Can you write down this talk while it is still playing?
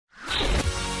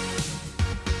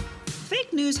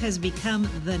Fake news has become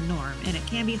the norm, and it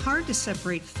can be hard to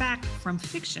separate fact from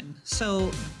fiction. So,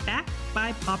 backed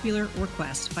by popular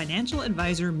request, financial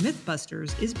advisor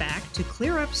Mythbusters is back to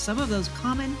clear up some of those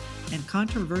common and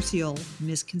controversial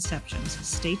misconceptions.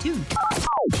 Stay tuned.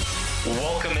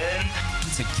 Welcome in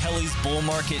to Kelly's Bull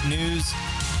Market News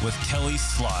with Kelly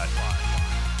Slott.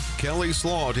 Kelly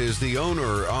Slott is the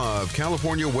owner of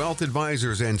California Wealth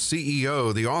Advisors and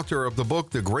CEO, the author of the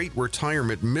book, The Great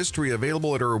Retirement Mystery,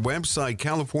 available at her website,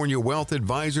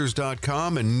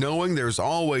 CaliforniaWealthAdvisors.com. And knowing there's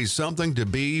always something to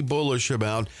be bullish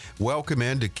about, welcome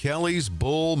into Kelly's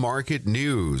Bull Market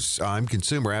News. I'm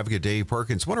consumer advocate Dave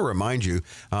Perkins. I want to remind you,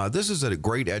 this is a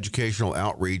great educational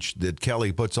outreach that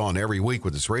Kelly puts on every week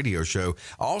with this radio show.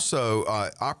 Also,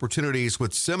 opportunities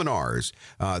with seminars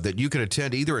that you can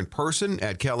attend either in person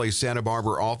at Kelly's Santa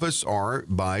Barbara office or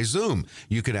by Zoom.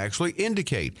 You can actually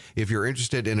indicate if you're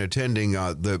interested in attending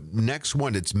the next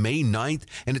one. It's May 9th,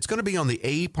 and it's going to be on the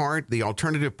A part, the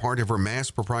alternative part of her mass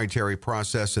proprietary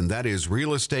process, and that is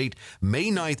real estate.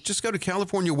 May 9th, just go to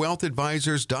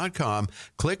CaliforniaWealthAdvisors.com,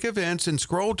 click events, and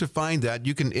scroll to find that.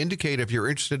 You can indicate if you're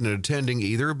interested in attending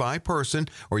either by person,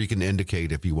 or you can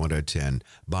indicate if you want to attend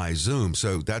by Zoom.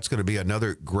 So that's going to be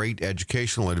another great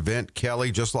educational event.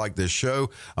 Kelly, just like this show,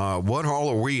 what all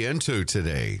are we into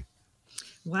today?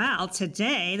 Well,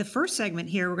 today, the first segment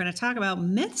here, we're going to talk about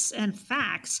myths and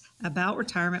facts about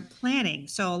retirement planning.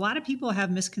 So a lot of people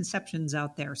have misconceptions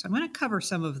out there. So I'm going to cover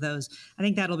some of those. I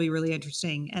think that'll be really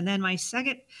interesting. And then my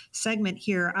second segment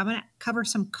here, I'm going to cover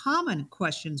some common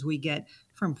questions we get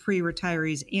from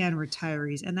pre-retirees and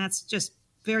retirees. And that's just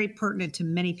very pertinent to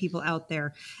many people out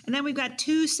there. And then we've got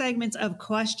two segments of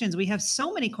questions. We have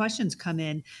so many questions come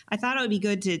in. I thought it would be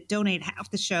good to donate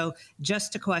half the show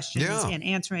just to questions and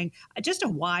answering just a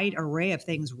wide array of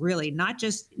things, really, not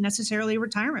just necessarily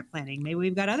retirement planning. Maybe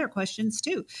we've got other questions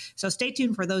too. So stay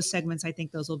tuned for those segments. I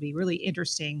think those will be really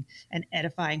interesting and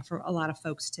edifying for a lot of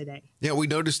folks today. Yeah, we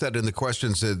noticed that in the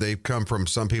questions that they've come from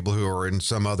some people who are in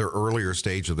some other earlier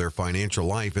stage of their financial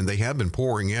life, and they have been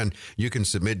pouring in. You can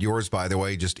submit yours, by the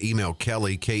way. Just email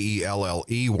Kelly, Kelley, at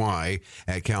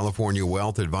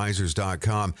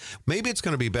CaliforniaWealthAdvisors.com. Maybe it's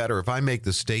going to be better if I make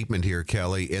the statement here,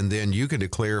 Kelly, and then you can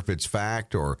declare if it's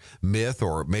fact or myth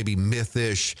or maybe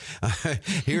mythish.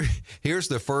 Here's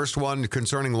the first one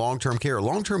concerning long-term care.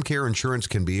 Long-term care insurance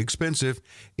can be expensive.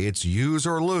 It's use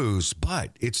or lose, but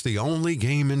it's the only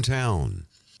game in town.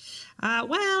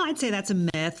 Well, I'd say that's a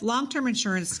myth. Long-term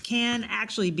insurance can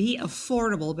actually be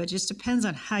affordable, but it just depends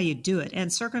on how you do it.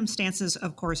 And circumstances,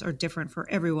 of course, are different for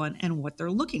everyone and what they're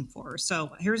looking for.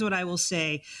 So here's what I will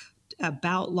say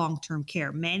about long-term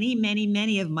care.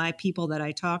 Many of my people that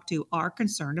I talk to are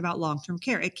concerned about long-term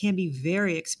care. It can be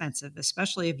very expensive,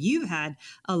 especially if you've had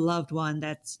a loved one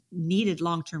that's needed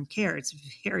long-term care. It's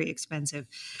very expensive.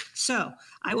 So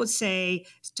I would say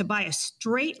to buy a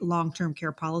straight long-term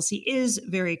care policy is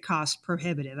very cost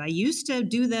prohibitive. I used to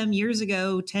do them years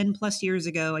ago, 10 plus years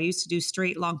ago. I used to do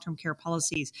straight long-term care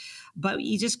policies, but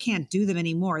you just can't do them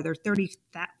anymore. They're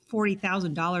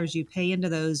 $40,000 you pay into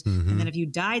those. And then if you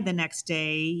died the next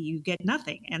day, you get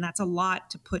nothing. And that's a lot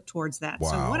to put towards that. Wow.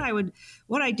 So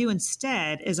what I do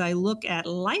instead is I look at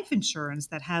life insurance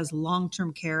that has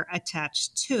long-term care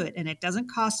attached to it. And it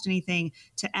doesn't cost anything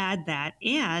to add that.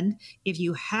 And if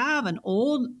you have an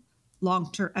old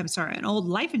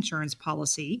life insurance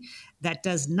policy that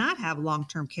does not have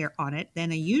long-term care on it,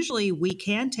 then usually we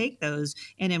can take those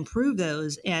and improve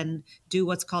those and do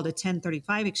what's called a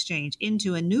 1035 exchange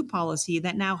into a new policy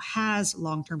that now has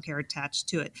long-term care attached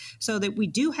to it. So that we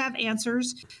do have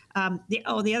answers. The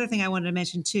other thing I wanted to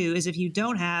mention too is if you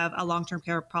don't have a long-term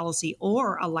care policy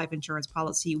or a life insurance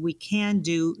policy, we can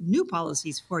do new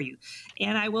policies for you.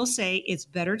 And I will say it's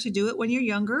better to do it when you're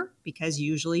younger because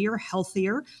usually you're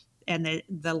healthier. And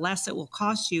the less it will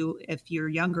cost you if you're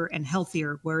younger and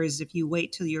healthier. Whereas if you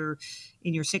wait till you're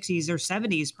in your 60s or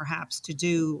 70s, perhaps, to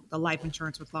do the life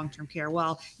insurance with long-term care,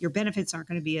 well, your benefits aren't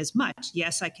going to be as much.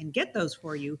 Yes, I can get those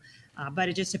for you, but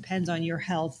it just depends on your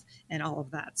health and all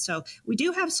of that. So we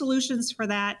do have solutions for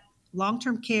that.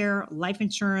 Long-term care, life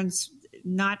insurance,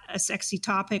 not a sexy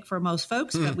topic for most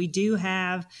folks, but we do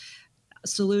have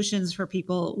solutions for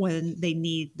people when they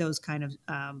need those kind of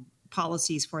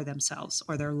policies for themselves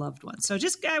or their loved ones. So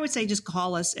I would say just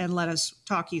call us and let us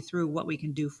talk you through what we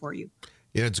can do for you.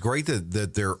 Yeah, it's great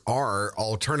that there are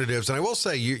alternatives. And I will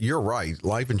say you're right.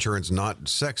 Life insurance not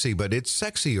sexy, but it's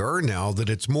sexier now that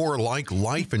it's more like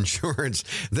life insurance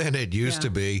than it used to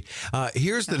be.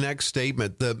 Here's the next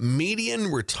statement. The median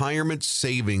retirement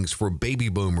savings for baby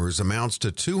boomers amounts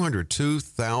to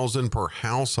 $202,000 per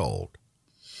household.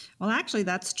 Well, actually,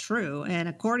 that's true. And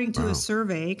according to a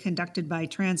survey conducted by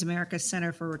Transamerica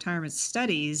Center for Retirement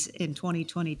Studies in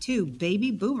 2022,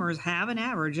 baby boomers have an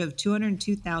average of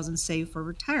 $202,000 saved for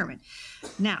retirement.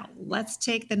 Now, let's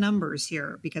take the numbers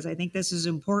here because I think this is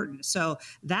important. So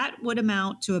that would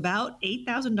amount to about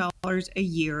 $8,000 a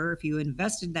year if you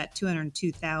invested that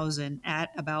 $202,000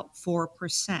 at about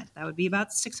 4%. That would be about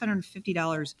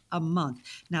 $650 a month.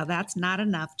 Now, that's not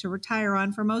enough to retire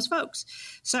on for most folks.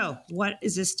 So what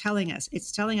is this telling us?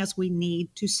 It's telling us we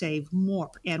need to save more.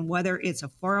 And whether it's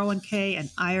a 401k, an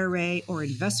IRA, or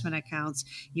investment accounts,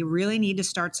 you really need to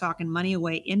start socking money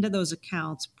away into those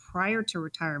accounts prior to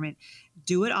retirement.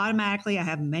 Do it automatically. I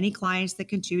have many clients that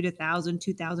contribute $1,000,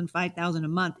 $2,000, $5,000 a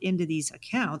month into these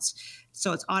accounts.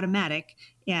 So it's automatic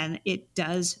and it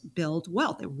does build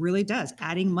wealth. It really does.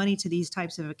 Adding money to these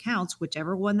types of accounts,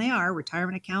 whichever one they are,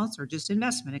 retirement accounts or just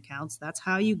investment accounts, that's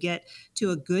how you get to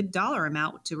a good dollar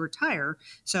amount to retire.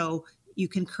 So you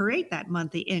can create that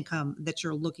monthly income that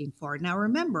you're looking for. Now,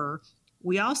 remember,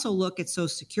 we also look at Social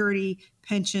Security,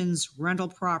 pensions, rental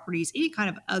properties, any kind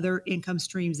of other income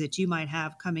streams that you might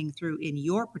have coming through in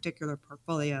your particular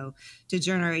portfolio to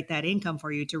generate that income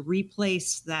for you to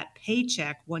replace that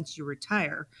paycheck once you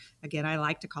retire. Again, I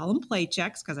like to call them play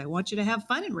checks because I want you to have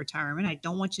fun in retirement. I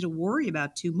don't want you to worry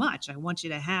about too much. I want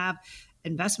you to have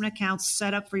investment accounts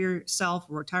set up for yourself,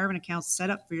 retirement accounts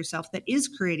set up for yourself that is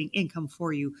creating income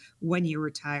for you when you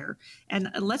retire.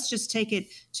 And let's just take it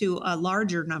to a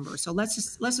larger number. So let's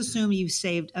assume you've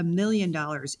saved $1 million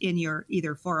in your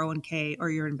either 401k or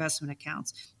your investment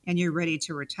accounts and you're ready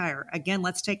to retire. Again,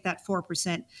 let's take that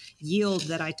 4% yield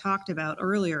that I talked about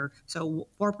earlier. So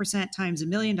 4% times $1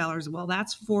 million, well,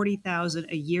 that's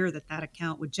 $40,000 a year that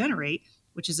account would generate,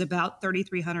 which is about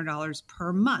 $3,300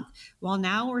 per month. Well,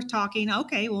 now we're talking,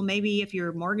 okay, well, maybe if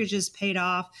your mortgage is paid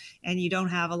off and you don't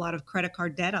have a lot of credit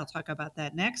card debt, I'll talk about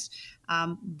that next,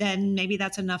 then maybe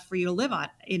that's enough for you to live on,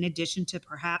 in addition to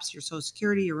perhaps your Social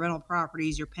Security, your rental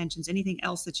properties, your pensions, anything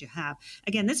else that you have.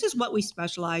 Again, this is what we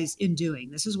specialize in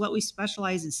doing. This is what we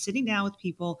specialize in sitting down with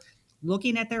people,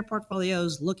 looking at their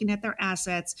portfolios, looking at their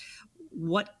assets,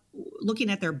 looking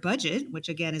at their budget, which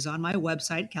again is on my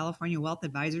website,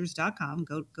 californiawealthadvisors.com.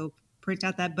 Go print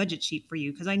out that budget sheet for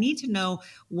you because I need to know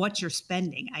what you're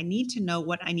spending. I need to know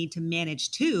what I need to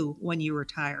manage to when you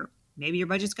retire. Maybe your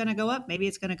budget's going to go up, maybe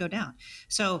it's going to go down.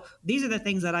 So these are the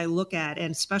things that I look at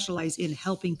and specialize in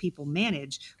helping people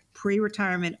manage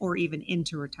pre-retirement or even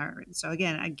into retirement. So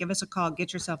again, give us a call,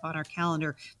 get yourself on our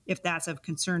calendar if that's of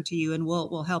concern to you, and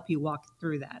we'll help you walk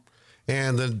through that.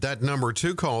 And that number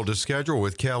to call to schedule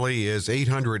with Kelly is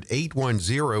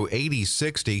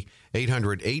 800-810-8060,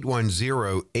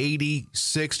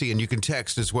 800-810-8060. And you can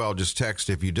text as well. Just text,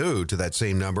 if you do, to that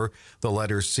same number, the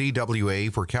letter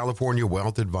CWA for California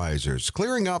Wealth Advisors.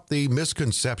 Clearing up the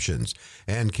misconceptions.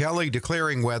 And Kelly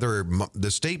declaring whether the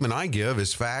statement I give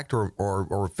is fact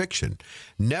or fiction.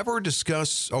 Never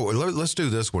discuss, let's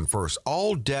do this one first.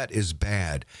 All debt is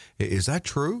bad. Is that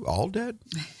true? All debt?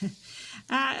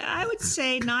 I would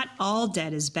say not all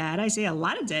debt is bad. I say a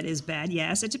lot of debt is bad.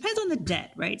 Yes, it depends on the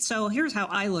debt, right? So here's how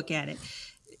I look at it.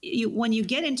 When you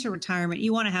get into retirement,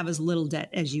 you want to have as little debt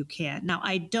as you can. Now,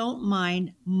 I don't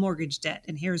mind mortgage debt,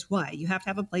 and here's why. You have to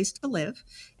have a place to live,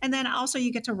 and then also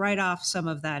you get to write off some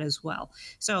of that as well.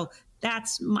 So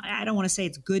I don't want to say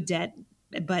it's good debt,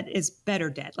 but it's better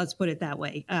debt, let's put it that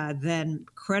way, than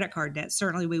credit card debt.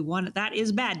 Certainly that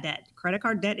is bad debt. Credit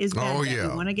card debt is bad debt. Yeah.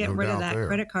 We want to get rid of that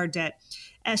credit card debt,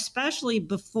 especially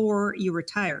before you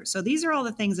retire. So these are all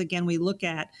the things, again, we look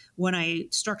at when I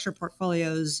structure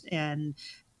portfolios and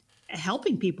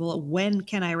helping people, when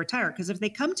can I retire? Because if they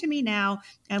come to me now,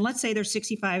 and let's say they're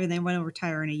 65 and they want to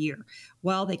retire in a year.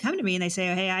 Well, they come to me and they say,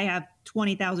 hey, I have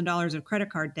 $20,000 of credit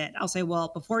card debt. I'll say,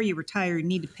 well, before you retire, you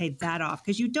need to pay that off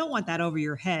because you don't want that over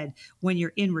your head when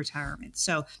you're in retirement.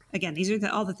 So again, these are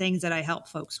all the things that I help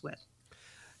folks with.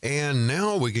 And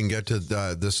now we can get to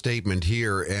the statement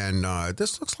here, and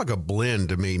this looks like a blend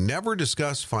to me. Never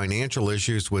discuss financial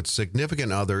issues with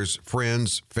significant others,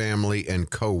 friends, family, and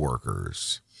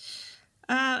coworkers.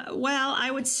 Well,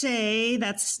 I would say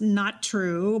that's not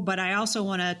true, but I also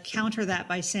want to counter that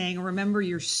by saying, remember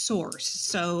your source.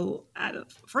 So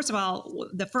first of all,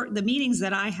 the meetings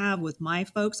that I have with my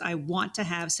folks, I want to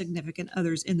have significant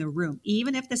others in the room,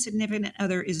 even if the significant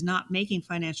other is not making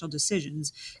financial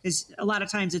decisions, because a lot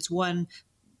of times it's one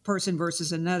person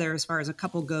versus another as far as a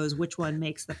couple goes, which one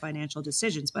makes the financial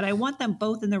decisions. But I want them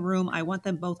both in the room. I want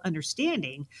them both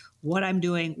understanding what I'm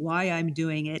doing, why I'm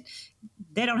doing it,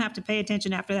 They don't have to pay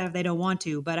attention after that if they don't want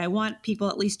to, but I want people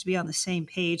at least to be on the same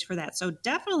page for that. So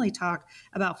definitely talk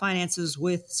about finances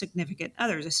with significant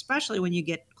others, especially when you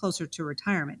get closer to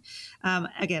retirement.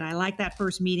 Again, I like that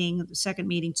first meeting, the second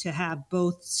meeting, to have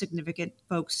both significant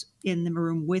folks in the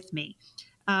room with me.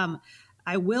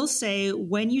 I will say,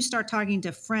 when you start talking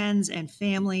to friends and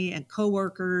family and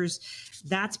coworkers,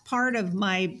 that's part of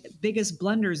my biggest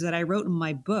blunders that I wrote in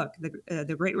my book,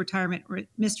 The Great Retirement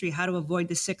Mystery, How to Avoid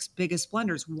the 6 Biggest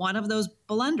Blunders. One of those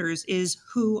blunders is,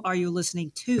 who are you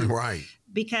listening to? Right.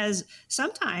 Because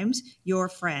sometimes your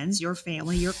friends, your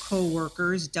family, your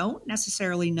coworkers don't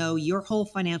necessarily know your whole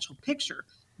financial picture.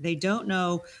 They don't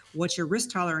know what your risk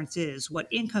tolerance is, what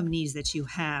income needs that you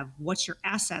have, what your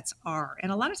assets are.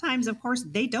 And a lot of times, of course,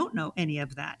 they don't know any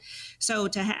of that. So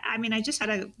I just had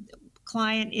a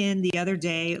client in the other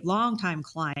day, longtime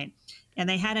client, and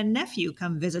they had a nephew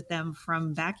come visit them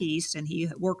from back east, and he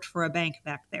worked for a bank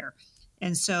back there.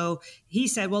 And so he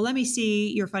said, well, let me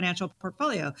see your financial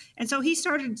portfolio. And so he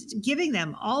started giving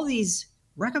them all these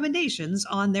recommendations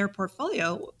on their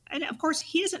portfolio. And of course,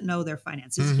 he doesn't know their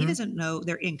finances. Mm-hmm. He doesn't know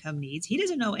their income needs. He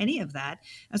doesn't know any of that.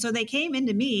 And so they came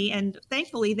into me, and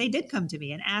thankfully they did come to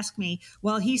me and ask me,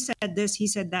 well, he said this, he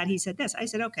said that, he said this. I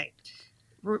said, okay,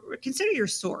 consider your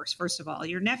source. First of all,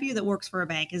 your nephew that works for a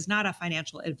bank is not a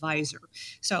financial advisor.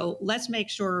 So let's make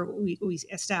sure we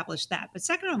establish that. But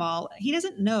second of all, he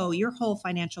doesn't know your whole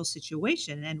financial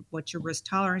situation and what your risk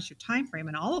tolerance, your time frame,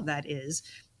 and all of that is,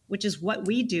 which is what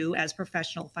we do as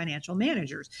professional financial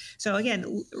managers. So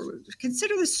again,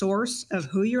 consider the source of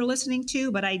who you're listening to,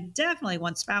 but I definitely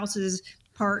want spouses,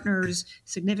 partners,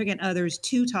 significant others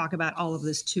to talk about all of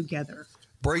this together.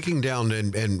 Breaking down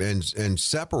and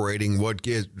separating what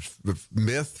is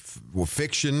myth,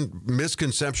 fiction,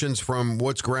 misconceptions from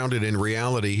what's grounded in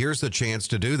reality. Here's the chance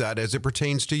to do that as it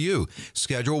pertains to you.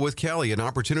 Schedule with Kelly, an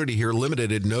opportunity here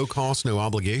limited at no cost, no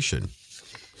obligation.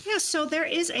 Yeah, so there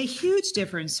is a huge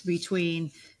difference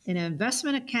between an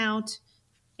investment account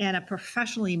and a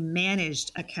professionally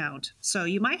managed account. So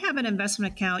you might have an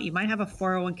investment account, you might have a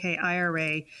 401k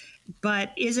IRA,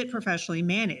 but is it professionally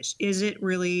managed? Is it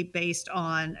really based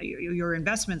on your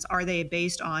investments? Are they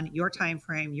based on your time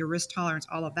frame, your risk tolerance,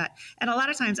 all of that? And a lot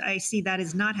of times I see that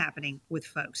is not happening with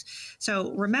folks.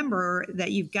 So remember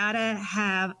that you've got to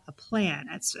have a plan.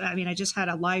 I just had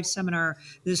a live seminar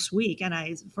this week, and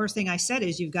first thing I said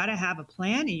is you've got to have a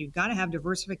plan and you've got to have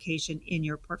diversification in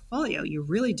your portfolio. You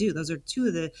really do. Those are two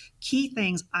of the key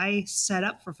things I set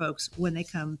up for folks when they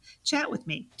come chat with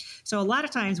me. So a lot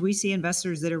of times we see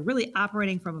investors that are really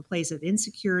operating from a place of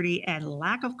insecurity and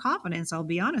lack of confidence, I'll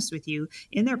be honest with you,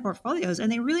 in their portfolios,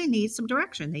 and they really need some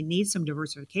direction. They need some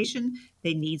diversification.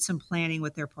 They need some planning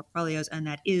with their portfolios, and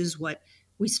that is what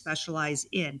we specialize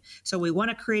in. So we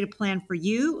want to create a plan for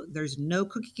you. There's no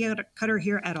cookie cutter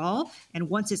here at all. And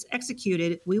once it's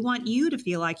executed, we want you to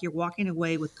feel like you're walking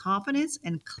away with confidence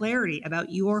and clarity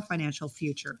about your financial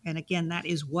future. And again, that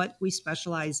is what we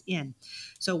specialize in.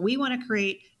 So we want to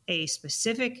create a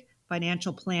specific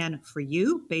financial plan for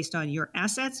you based on your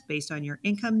assets, based on your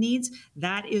income needs.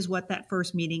 That is what that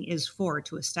first meeting is for,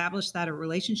 to establish that a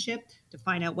relationship, to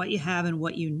find out what you have and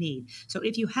what you need. So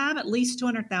if you have at least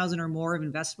 $200,000 or more of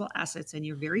investable assets and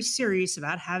you're very serious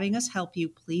about having us help you,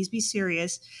 please be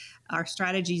serious. Our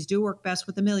strategies do work best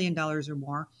with $1 million or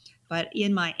more. But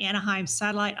in my Anaheim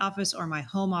satellite office or my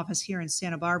home office here in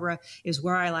Santa Barbara is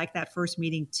where I like that first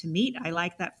meeting to meet. I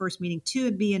like that first meeting to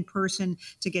be in person,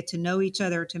 to get to know each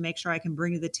other, to make sure I can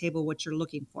bring to the table what you're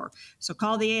looking for. So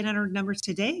call the 800 numbers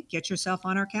today. Get yourself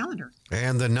on our calendar.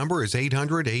 And the number is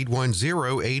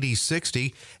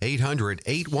 800-810-8060,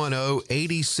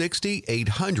 800-810-8060,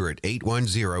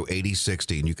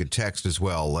 800-810-8060. And you can text as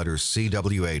well, letters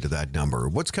CWA to that number.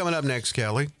 What's coming up next,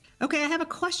 Kelly? Okay, I have a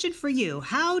question for you.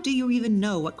 How do you even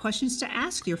know what questions to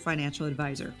ask your financial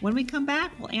advisor? When we come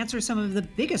back, we'll answer some of the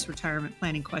biggest retirement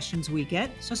planning questions we get,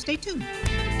 so stay tuned.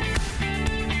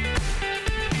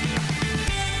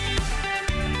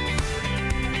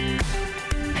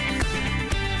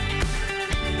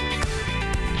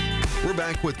 We're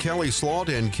back with Kelly Slaught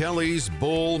and Kelly's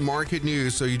Bull Market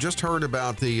News. So you just heard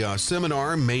about the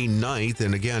seminar May 9th.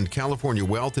 And again,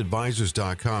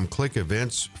 CaliforniaWealthAdvisors.com. Click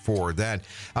events for that.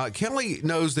 Kelly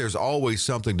knows there's always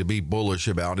something to be bullish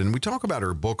about. And we talk about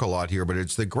her book a lot here, but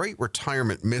it's The Great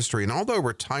Retirement Mystery. And although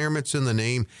retirement's in the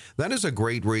name, that is a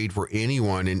great read for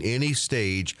anyone in any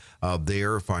stage of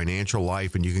their financial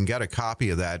life. And you can get a copy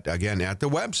of that, again, at the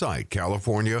website,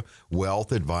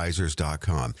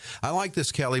 CaliforniaWealthAdvisors.com. I like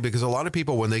this, Kelly, because a lot of people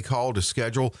people, when they call to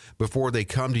schedule, before they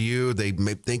come to you, they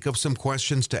may think of some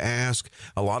questions to ask,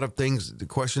 a lot of things, the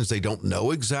questions they don't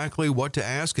know exactly what to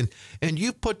ask. And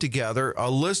you've put together a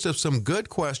list of some good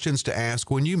questions to ask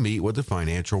when you meet with a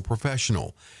financial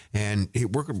professional. And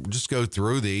we're going to just go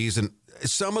through these. And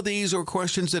some of these are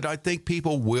questions that I think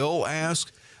people will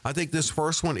ask. I think this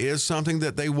first one is something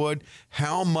that they would.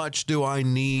 How much do I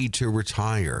need to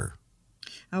retire?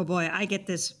 Oh boy, I get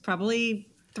this probably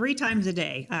 3 times a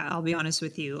day. I'll be honest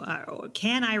with you.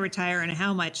 Can I retire, and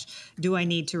how much do I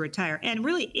need to retire? And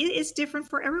really, it is different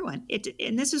for everyone.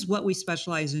 And this is what we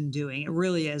specialize in doing. It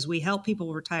really is. We help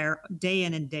people retire day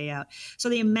in and day out. So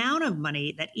the amount of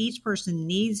money that each person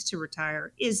needs to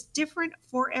retire is different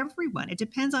for everyone. It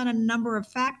depends on a number of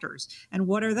factors. And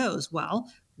what are those?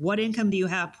 Well, what income do you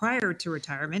have prior to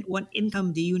retirement? What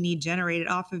income do you need generated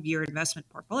off of your investment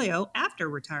portfolio after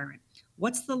retirement?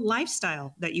 What's the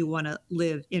lifestyle that you want to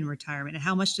live in retirement, and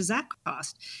how much does that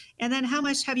cost? And then how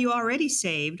much have you already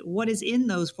saved? What is in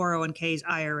those 401ks,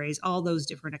 IRAs, all those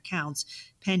different accounts,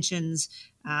 pensions,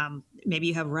 maybe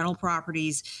you have rental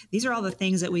properties. These are all the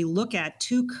things that we look at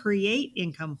to create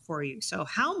income for you. So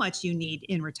how much you need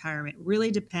in retirement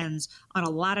really depends on a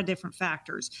lot of different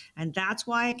factors. And that's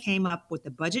why I came up with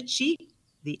the budget sheet,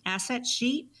 the asset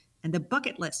sheet, and the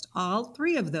bucket list. All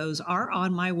 3 of those are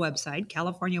on my website,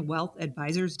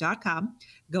 CaliforniaWealthAdvisors.com.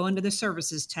 Go into the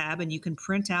services tab and you can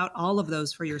print out all of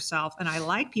those for yourself. And I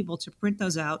like people to print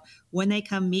those out when they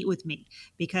come meet with me,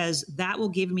 because that will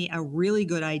give me a really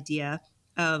good idea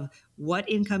of what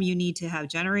income you need to have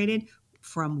generated,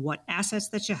 from what assets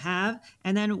that you have,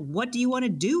 and then what do you want to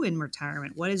do in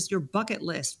retirement? What is your bucket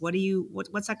list?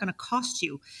 What's that going to cost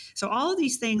you? So all of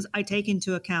these things I take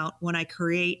into account when I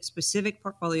create specific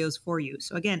portfolios for you.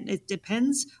 So again, it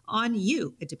depends on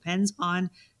you. It depends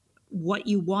on what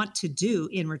you want to do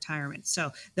in retirement. So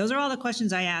those are all the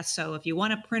questions I ask. So if you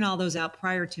want to print all those out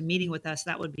prior to meeting with us,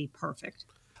 that would be perfect.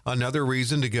 Another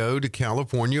reason to go to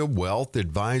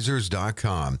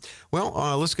CaliforniaWealthAdvisors.com.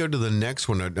 Well, let's go to the next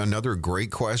one. Another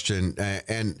great question.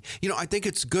 And, I think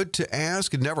it's good to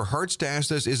ask. It never hurts to ask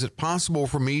this. Is it possible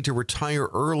for me to retire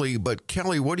early? But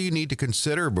Kelly, what do you need to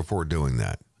consider before doing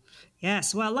that?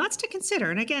 Yes, well, lots to consider.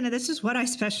 And again, this is what I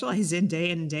specialize in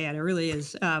and day out. It really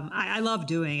is. I love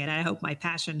doing it. I hope my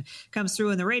passion comes through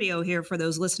in the radio here for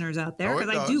those listeners out there, because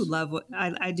I do love what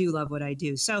I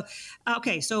do. So,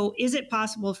 okay, so is it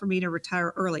possible for me to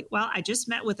retire early? Well, I just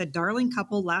met with a darling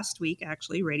couple last week,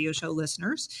 actually, radio show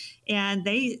listeners, and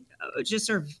they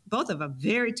just are both of them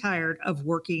very tired of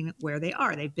working where they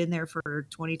are. They've been there for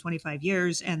 20, 25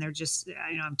 years, and they're just,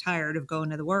 I'm tired of going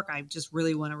to the work. I just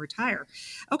really want to retire.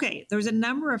 Okay, there's a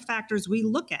number of factors we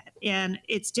look at, and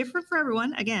it's different for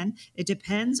everyone. Again, it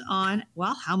depends on,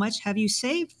 well, how much have you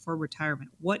saved for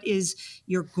retirement? What is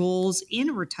your goals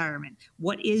in retirement?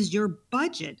 What is your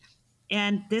budget?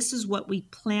 And this is what we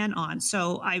plan on.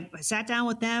 So I sat down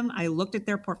with them. I looked at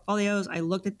their portfolios. I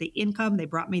looked at the income. They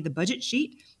brought me the budget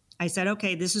sheet. I said,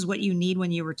 okay, this is what you need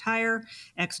when you retire,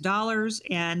 X dollars.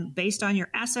 And based on your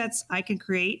assets, I can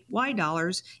create Y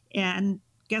dollars. And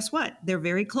guess what? They're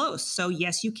very close. So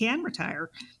yes, you can retire.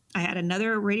 I had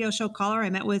another radio show caller I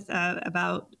met with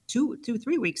about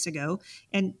 3 weeks ago.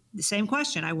 And the same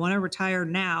question. I want to retire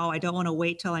now. I don't want to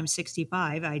wait till I'm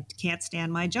 65. I can't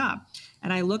stand my job.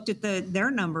 And I looked at their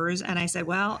numbers and I said,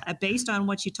 well, based on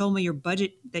what you told me your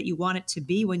budget that you want it to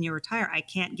be when you retire, I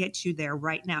can't get you there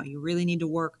right now. You really need to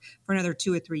work for another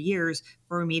 2 or 3 years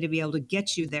for me to be able to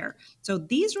get you there. So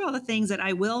these are all the things that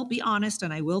I will be honest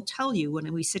and I will tell you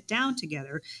when we sit down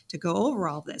together to go over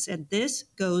all of this. And this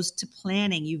goes to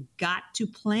planning. You've got to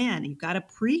plan. You've got to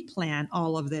pre-plan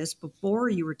all of this before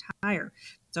you retire.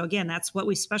 So again, that's what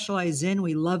we specialize in.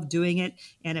 We love doing it.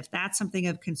 And if that's something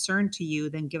of concern to you,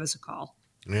 then give us a call.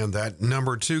 And that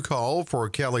number 2 call for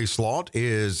Kelly Slaught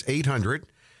is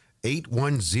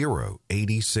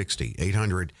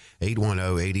 800-810-8060,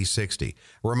 800-810-8060.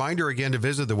 Reminder again to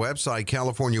visit the website,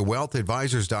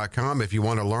 CaliforniaWealthAdvisors.com, if you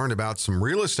want to learn about some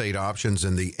real estate options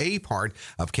in the A part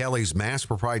of Kelly's mass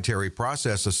proprietary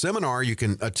process, a seminar you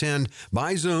can attend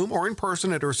by Zoom or in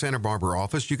person at her Santa Barbara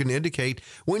office. You can indicate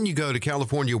when you go to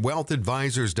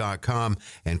CaliforniaWealthAdvisors.com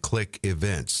and click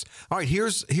events. All right,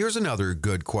 here's another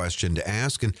good question to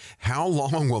ask. And how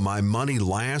long will my money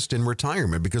last in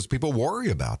retirement? Because people worry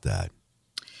about that.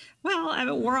 Well, I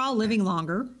mean, we're all living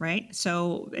longer, right?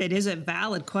 So it is a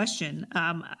valid question.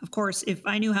 Of course, if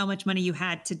I knew how much money you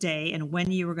had today and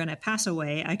when you were going to pass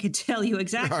away, I could tell you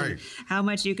exactly how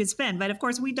much you could spend. But of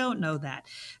course, we don't know that.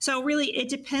 So really, it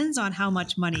depends on how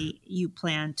much money you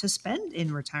plan to spend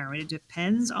in retirement. It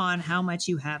depends on how much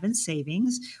you have in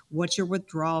savings, what your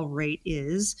withdrawal rate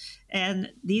is.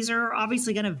 And these are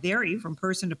obviously going to vary from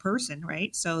person to person,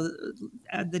 right? So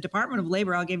the Department of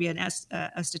Labor, I'll give you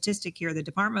a statistic here. The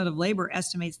Department of Labor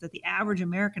estimates that the average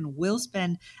American will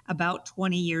spend about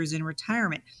 20 years in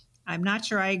retirement. I'm not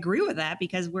sure I agree with that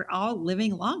because we're all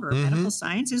living longer. Mm-hmm. Medical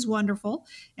science is wonderful.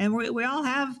 And we all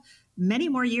have many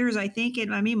more years, I think.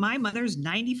 And I mean, my mother's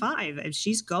 95 and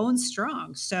she's going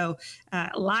strong. So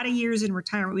a lot of years in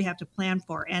retirement we have to plan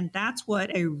for. And that's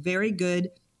what a very good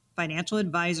financial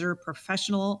advisor,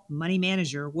 professional money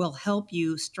manager will help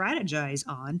you strategize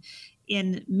on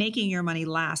in making your money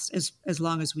last as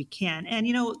long as we can. And,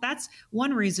 you know, that's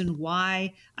one reason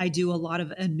why I do a lot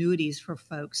of annuities for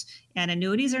folks. And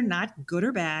annuities are not good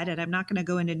or bad. And I'm not going to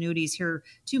go into annuities here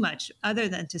too much other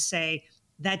than to say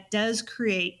that does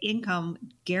create income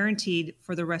guaranteed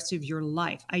for the rest of your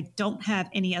life. I don't have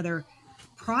any other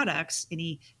products,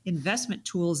 any investment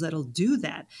tools that'll do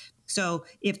that. So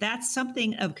if that's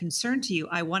something of concern to you,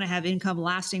 I want to have income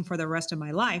lasting for the rest of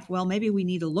my life. Well, maybe we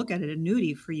need to look at an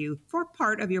annuity for you for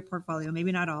part of your portfolio,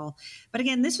 maybe not all. But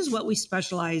again, this is what we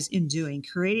specialize in doing,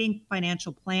 creating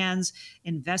financial plans,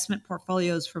 investment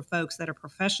portfolios for folks that are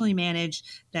professionally managed,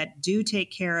 that do take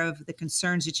care of the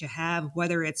concerns that you have,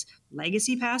 whether it's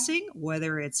legacy passing,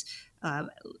 whether it's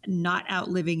not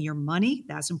outliving your money.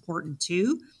 That's important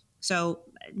too. So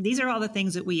these are all the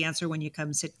things that we answer when you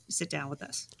come sit down with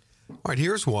us. All right,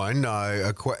 here's one.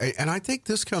 And I think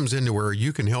this comes into where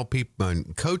you can help people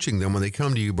in coaching them when they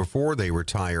come to you before they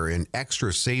retire in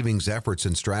extra savings efforts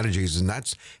and strategies. And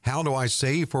that's, how do I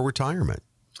save for retirement?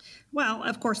 Well,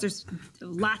 of course, there's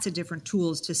lots of different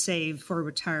tools to save for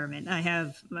retirement. I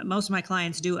have most of my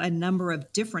clients do a number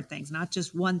of different things, not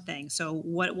just one thing. So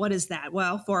what is that?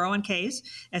 Well, 401ks,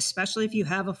 especially if you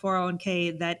have a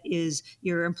 401k that is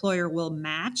your employer will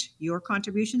match your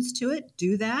contributions to it.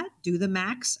 Do that. Do the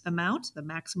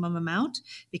maximum amount,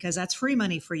 because that's free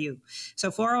money for you.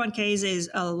 So 401ks is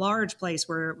a large place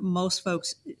where most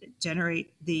folks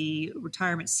generate the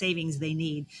retirement savings they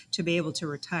need to be able to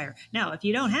retire. Now, if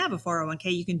you don't have a 401k,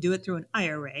 you can do it through an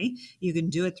IRA. You can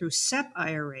do it through SEP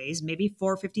IRAs, maybe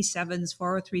 457s,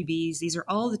 403bs. These are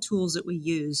all the tools that we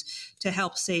use to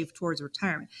help save towards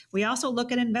retirement. We also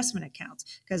look at investment accounts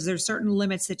because there's certain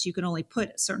limits that you can only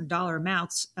put certain dollar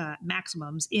amounts,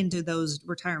 maximums into those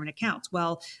retirement accounts.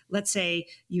 Well, let's say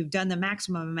you've done the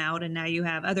maximum amount and now you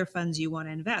have other funds you want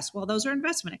to invest. Well, those are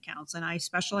investment accounts, and I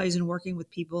specialize in working with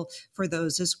people for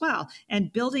those as well.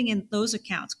 And building in those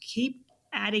accounts, keep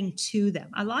adding to them.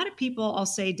 A lot of people, I'll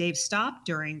say, Dave, stopped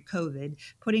during COVID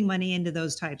putting money into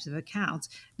those types of accounts.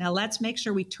 Now let's make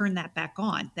sure we turn that back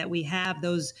on, that we have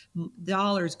those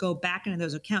dollars go back into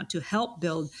those accounts to help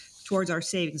build towards our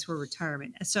savings for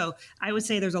retirement. So I would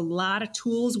say there's a lot of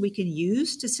tools we can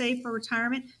use to save for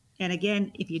retirement. And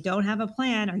again, if you don't have a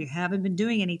plan or you haven't been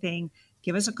doing anything,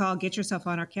 give us a call, get yourself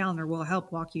on our calendar. We'll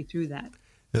help walk you through that.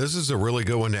 This is a really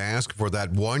good one to ask for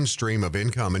that one stream of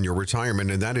income in your retirement,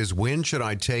 and that is, when should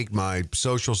I take my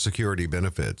Social Security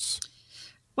benefits?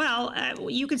 Well,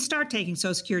 you can start taking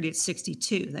Social Security at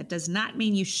 62. That does not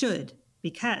mean you should,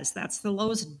 because that's the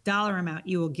lowest dollar amount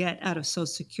you will get out of Social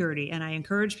Security. And I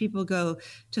encourage people to go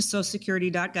to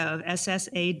socialsecurity.gov,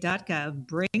 SSA.gov,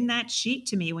 bring that sheet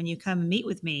to me when you come meet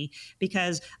with me,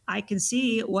 because I can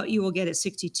see what you will get at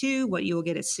 62, what you will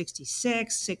get at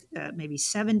 66, maybe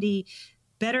 70.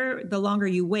 Better the longer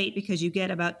you wait, because you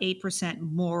get about 8%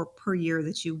 more per year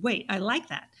that you wait. I like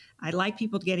that. I like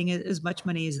people getting as much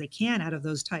money as they can out of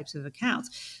those types of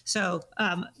accounts. So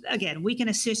again, we can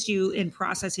assist you in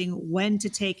processing when to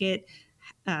take it,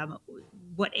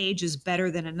 what age is better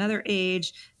than another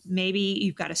age. Maybe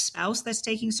you've got a spouse that's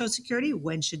taking Social Security.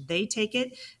 When should they take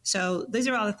it? So these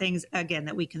are all the things, again,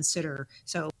 that we consider.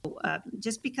 So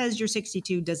just because you're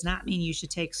 62 does not mean you should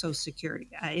take Social Security,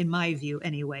 in my view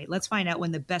anyway. Let's find out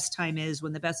when the best time is,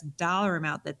 when the best dollar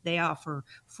amount that they offer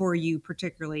for you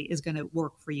particularly is going to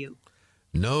work for you.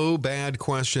 No bad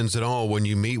questions at all when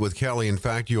you meet with Kelly. In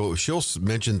fact, she'll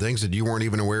mention things that you weren't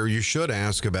even aware you should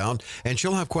ask about, and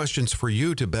she'll have questions for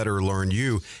you to better learn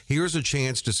you. Here's a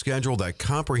chance to schedule that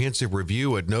comprehensive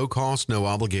review at no cost, no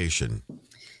obligation.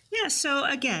 Yeah, so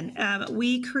again,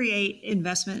 we create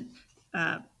investment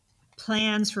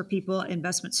plans for people,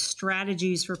 investment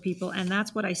strategies for people. And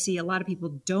that's what I see a lot of people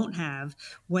don't have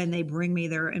when they bring me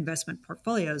their investment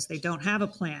portfolios. They don't have a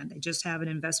plan. They just have an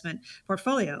investment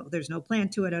portfolio. There's no plan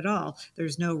to it at all.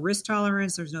 There's no risk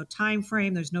tolerance. There's no time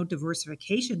frame. There's no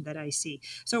diversification that I see.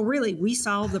 So really, we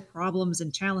solve the problems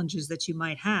and challenges that you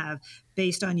might have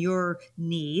based on your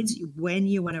needs when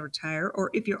you want to retire, or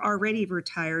if you're already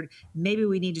retired, maybe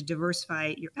we need to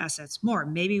diversify your assets more.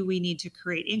 Maybe we need to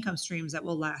create income streams that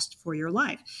will last for your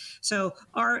life. So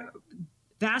our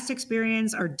vast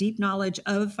experience, our deep knowledge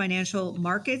of financial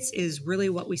markets is really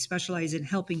what we specialize in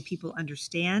helping people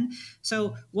understand.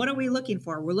 So what are we looking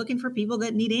for? We're looking for people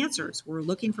that need answers. We're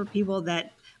looking for people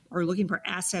that are looking for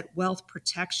asset wealth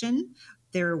protection.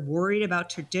 They're worried about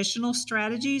traditional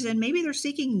strategies, and maybe they're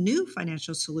seeking new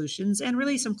financial solutions, and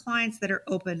really some clients that are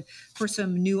open for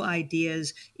some new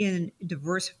ideas in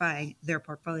diversifying their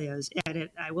portfolios. And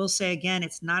I will say again,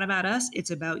 it's not about us.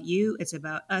 It's about you. It's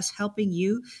about us helping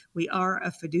you. We are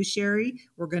a fiduciary.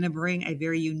 We're going to bring a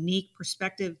very unique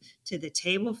perspective to the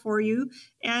table for you.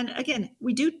 And again,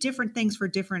 we do different things for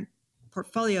different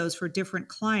portfolios for different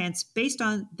clients based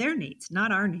on their needs,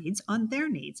 not our needs, on their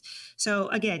needs. So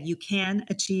again, you can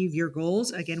achieve your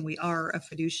goals. Again, we are a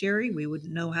fiduciary. We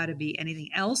wouldn't know how to be anything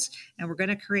else. And we're going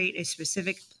to create a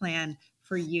specific plan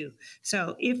for you.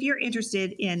 So if you're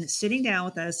interested in sitting down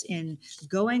with us in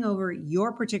going over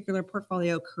your particular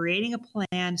portfolio, creating a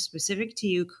plan specific to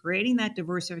you, creating that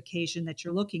diversification that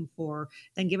you're looking for,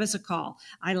 then give us a call.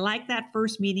 I like that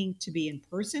first meeting to be in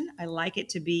person. I like it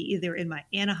to be either in my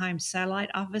Anaheim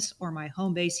satellite office or my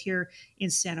home base here in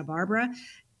Santa Barbara.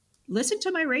 Listen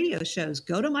to my radio shows.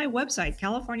 Go to my website,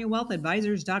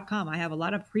 CaliforniaWealthAdvisors.com. I have a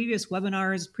lot of previous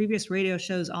webinars, previous radio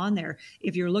shows on there.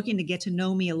 If you're looking to get to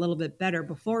know me a little bit better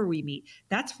before we meet,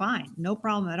 that's fine. No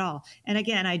problem at all. And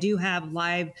again, I do have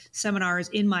live seminars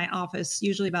in my office,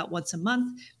 usually about once a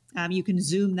month. You can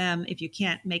Zoom them if you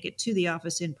can't make it to the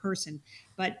office in person.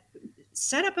 But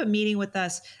set up a meeting with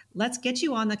us. Let's get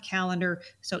you on the calendar.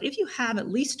 So if you have at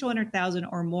least $200,000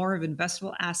 or more of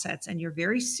investable assets and you're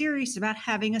very serious about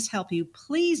having us help you,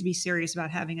 please be serious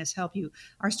about having us help you.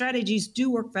 Our strategies do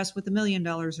work best with $1 million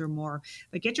or more,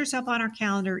 but get yourself on our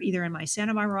calendar either in my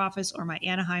Santa Barbara office or my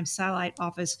Anaheim satellite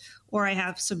office, or I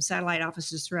have some satellite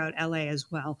offices throughout LA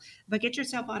as well. But get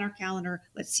yourself on our calendar.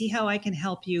 Let's see how I can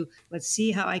help you. Let's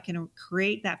see how I can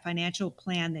create that financial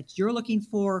plan that you're looking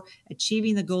for,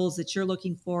 achieving the goals that you're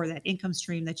looking for, that income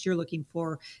stream that you're looking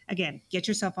for. Again, get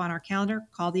yourself on our calendar.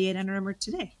 Call the 800 number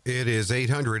today. It is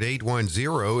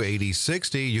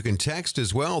 800-810-8060. You can text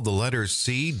as well, the letters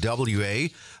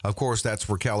CWA. Of course, that's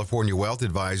for California Wealth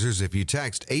Advisors. If you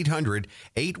text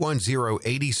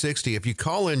 800-810-8060, if you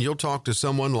call in, you'll talk to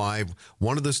someone live,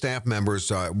 one of the staff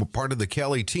members, part of the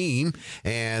Kelly team,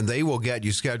 and they will get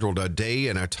you scheduled a day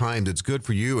and a time that's good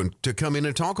for you and to come in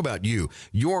and talk about you,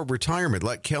 your retirement.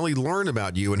 Let Kelly learn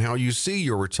about you and how you see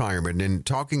your retirement and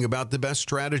talking about the best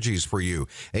strategies for you.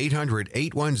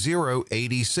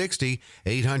 800-810-8060,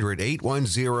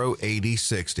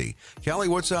 800-810-8060. Kelly,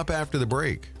 what's up after the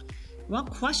break? Well,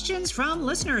 questions from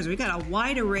listeners. We got a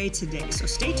wide array today, so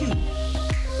stay tuned.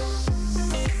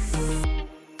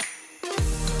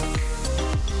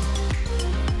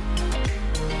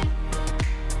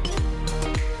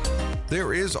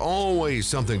 There is always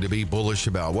something to be bullish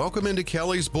about. Welcome into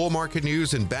Kelly's Bull Market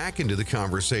News and back into the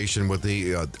conversation with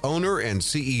the owner and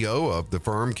CEO of the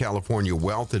firm,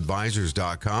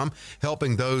 CaliforniaWealthAdvisors.com,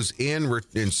 helping those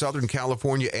in Southern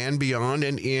California and beyond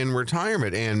and in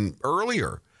retirement and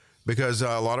earlier. Because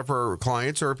a lot of our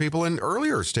clients are people in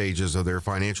earlier stages of their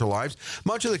financial lives.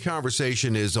 Much of the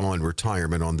conversation is on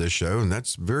retirement on this show, and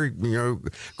that's very,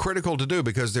 critical to do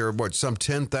because there are some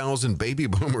 10,000 baby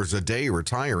boomers a day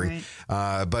retiring.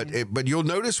 Right. But you'll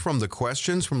notice from the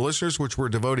questions from listeners, which we're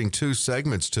devoting 2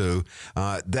 segments to,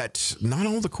 that not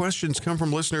all the questions come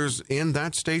from listeners in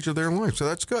that stage of their life. So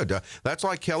that's good. That's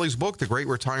like Kelly's book, The Great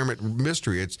Retirement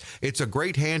Mystery. It's a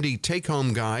great handy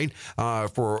take-home guide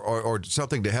or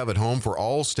something to have at home for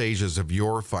all stages of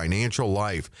your financial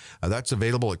life. That's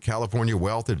available at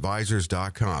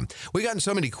CaliforniaWealthAdvisors.com. We gotten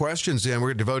so many questions in.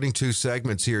 We're devoting 2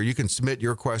 segments here. You can submit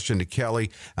your question to Kelly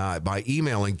by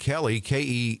emailing Kelly,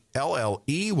 Kelley,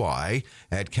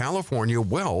 at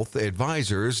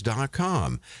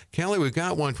CaliforniaWealthAdvisors.com. Kelly, we've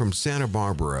got one from Santa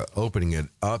Barbara, opening it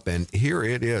up, and here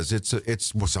it is.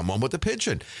 It's someone with a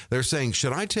pension. They're saying,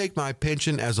 should I take my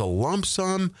pension as a lump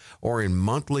sum or in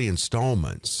monthly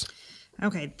installments?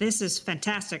 Okay, this is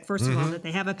fantastic. First of all, that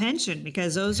they have a pension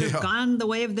because those have gone the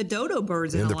way of the dodo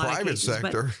birds in a lot of cases. In the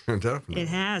private sector, definitely. It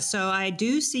has. So I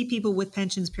do see people with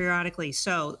pensions periodically.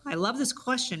 So I love this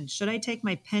question. Should I take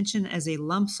my pension as a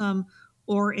lump sum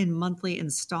or in monthly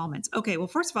installments? Okay, well,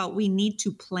 first of all, we need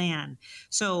to plan.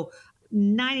 So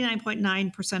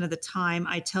 99.9% of the time,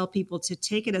 I tell people to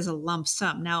take it as a lump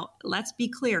sum. Now, let's be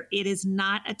clear. It is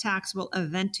not a taxable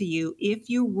event to you if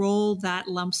you roll that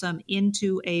lump sum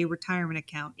into a retirement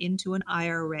account, into an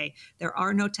IRA. There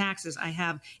are no taxes. I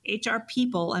have HR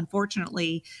people,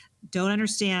 unfortunately, don't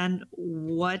understand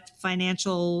what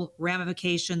financial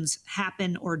ramifications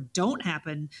happen or don't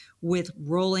happen with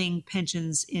rolling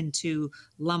pensions into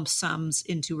lump sums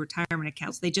into retirement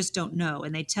accounts. They just don't know.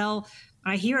 And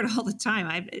I hear it all the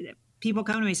time. People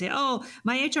come to me and say, "Oh,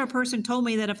 my HR person told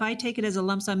me that if I take it as a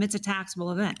lump sum, it's a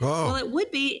taxable event." Oh. Well, it would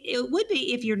be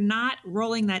if you're not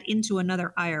rolling that into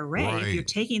another IRA. Right. If you're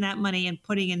taking that money and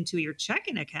putting it into your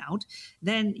checking account,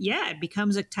 then yeah, it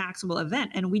becomes a taxable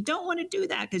event. And we don't want to do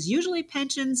that because usually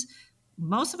pensions,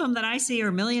 most of them that I see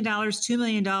are $1 million, $2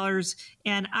 million,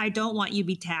 and I don't want you to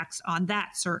be taxed on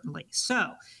that, certainly.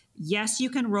 So yes, you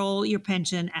can roll your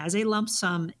pension as a lump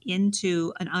sum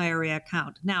into an IRA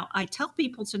account. Now, I tell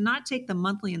people to not take the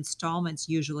monthly installments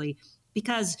usually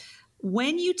because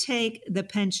when you take the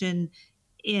pension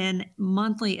in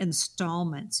monthly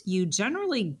installments, you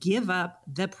generally give up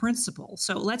the principal.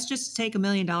 So let's just take $1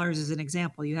 million as an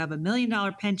example. You have a $1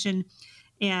 million pension,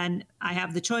 and I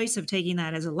have the choice of taking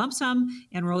that as a lump sum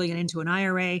and rolling it into an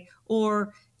IRA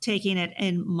or taking it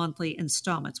in monthly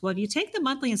installments. Well, if you take the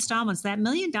monthly installments, that $1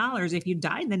 million, if you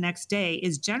died the next day,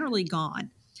 is generally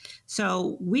gone.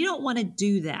 So we don't want to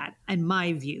do that, in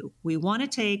my view. We want to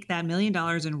take that $1 million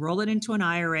and roll it into an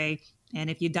IRA. And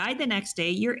if you died the next day,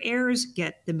 your heirs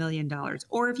get the $1 million.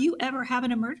 Or if you ever have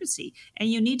an emergency and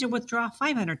you need to withdraw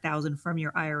 $500,000 from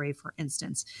your IRA, for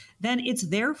instance, then it's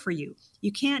there for you.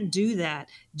 You can't do that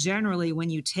generally when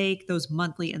you take those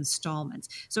monthly installments.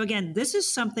 So again, this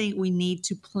is something we need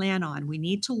to plan on. We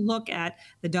need to look at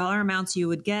the dollar amounts you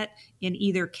would get in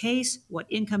either case, what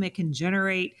income it can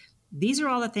generate. These are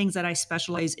all the things that I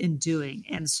specialize in doing.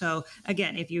 And so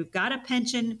again, if you've got a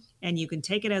pension and you can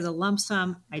take it as a lump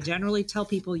sum, I generally tell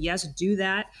people, yes, do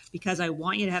that because I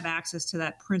want you to have access to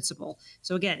that principal.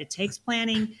 So again, it takes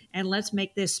planning, and let's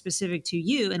make this specific to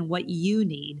you and what you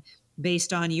need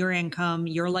based on your income,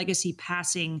 your legacy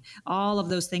passing, all of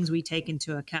those things we take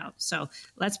into account. So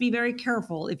let's be very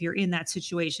careful if you're in that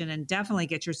situation, and definitely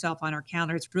get yourself on our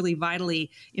calendar. It's really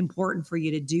vitally important for you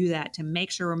to do that to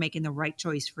make sure we're making the right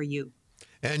choice for you.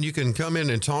 And you can come in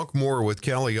and talk more with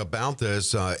Kelly about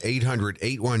this,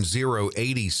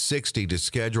 800-810-8060 to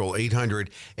schedule,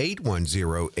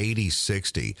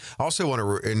 800-810-8060. Also want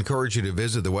to encourage you to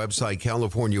visit the website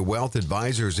California Wealth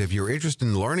Advisors if you're interested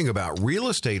in learning about real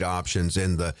estate options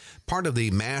and the part of the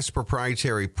mass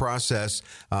proprietary process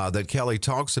that Kelly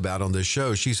talks about on this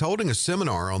show. She's holding a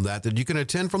seminar on that you can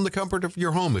attend from the comfort of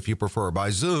your home if you prefer by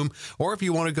Zoom, or if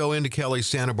you want to go into Kelly's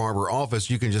Santa Barbara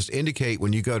office, you can just indicate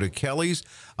when you go to Kelly's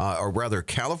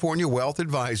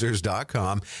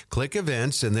CaliforniaWealthAdvisors.com, click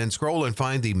events, and then scroll and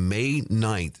find the May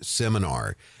 9th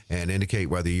seminar and indicate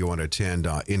whether you want to attend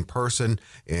in person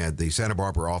at the Santa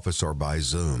Barbara office or by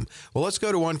Zoom. Well, let's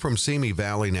go to one from Simi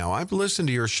Valley now. I've listened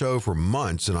to your show for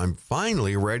months, and I'm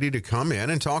finally ready to come in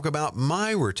and talk about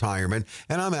my retirement,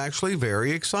 and I'm actually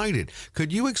very excited.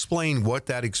 Could you explain what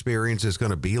that experience is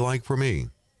going to be like for me?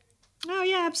 Oh,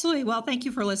 yeah, absolutely. Well, thank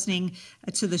you for listening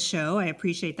to the show. I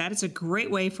appreciate that. It's a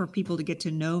great way for people to get to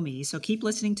know me. So keep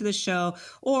listening to the show.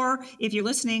 Or if you're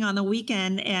listening on the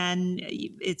weekend and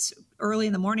it's early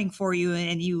in the morning for you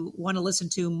and you want to listen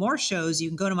to more shows, you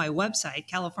can go to my website,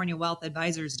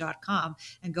 CaliforniaWealthAdvisors.com,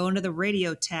 and go into the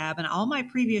radio tab, and all my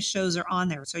previous shows are on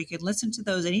there. So you can listen to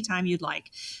those anytime you'd like.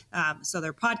 So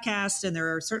they're podcasts, and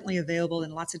they're certainly available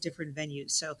in lots of different venues.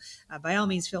 So by all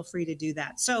means, feel free to do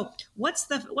that. So what's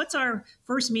our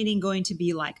first meeting going to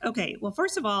be like? Okay, well,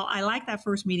 first of all, I like that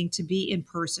first meeting to be in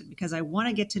person because I want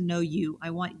to get to know you. I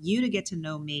want you to get to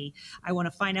know me. I want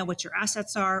to find out what your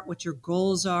assets are, what your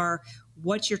goals are,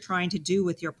 what you're trying to do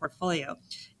with your portfolio.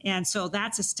 And so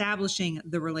that's establishing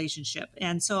the relationship.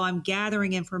 And so I'm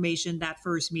gathering information that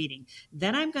first meeting.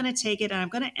 Then I'm going to take it and I'm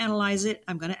going to analyze it.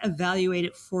 I'm going to evaluate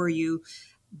it for you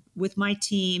with my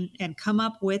team and come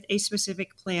up with a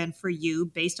specific plan for you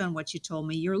based on what you told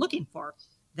me you're looking for.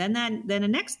 Then the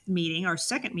next meeting, our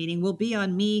second meeting, will be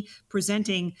on me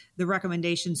presenting the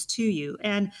recommendations to you.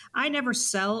 And I never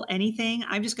sell anything.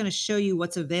 I'm just going to show you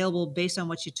what's available based on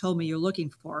what you told me you're looking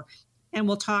for. And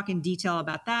we'll talk in detail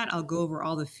about that. I'll go over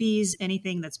all the fees,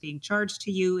 anything that's being charged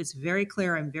to you. It's very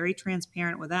clear. I'm very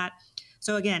transparent with that.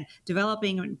 So again,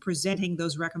 developing and presenting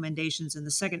those recommendations in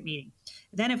the second meeting.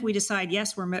 Then if we decide,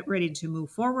 yes, we're ready to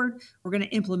move forward, we're going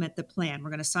to implement the plan. We're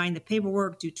going to sign the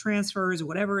paperwork, do transfers,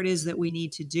 whatever it is that we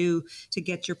need to do to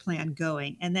get your plan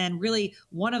going. And then really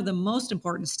one of the most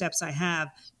important steps I have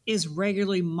is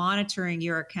regularly monitoring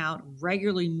your account,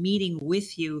 regularly meeting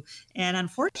with you. And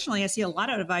unfortunately, I see a lot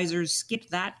of advisors skip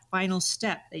that final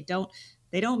step. They don't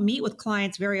meet with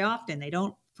clients very often. They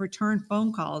don't return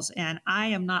phone calls. And I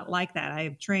am not like that. I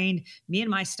have trained me and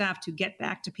my staff to get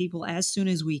back to people as soon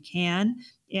as we can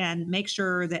and make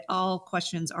sure that all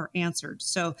questions are answered.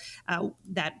 So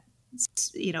that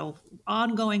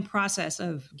ongoing process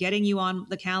of getting you on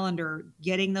the calendar,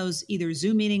 getting those either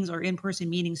Zoom meetings or in-person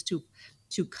meetings to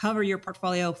cover your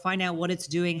portfolio, find out what it's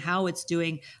doing, how it's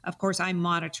doing. Of course, I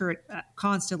monitor it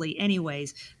constantly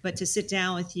anyways, but to sit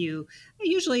down with you,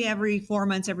 usually every 4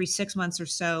 months, every 6 months or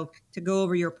so, to go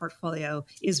over your portfolio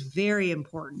is very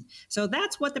important. So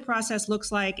that's what the process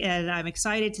looks like. And I'm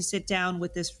excited to sit down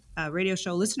with this radio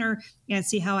show listener and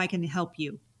see how I can help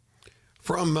you.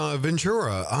 From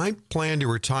Ventura, I plan to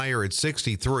retire at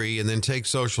 63 and then take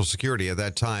Social Security at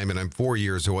that time, and I'm 4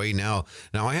 years away now.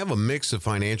 Now, I have a mix of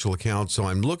financial accounts, so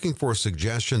I'm looking for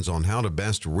suggestions on how to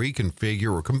best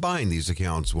reconfigure or combine these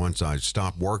accounts once I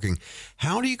stop working.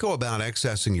 How do you go about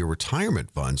accessing your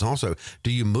retirement funds? Also, do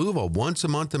you move a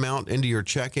once-a-month amount into your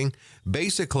checking?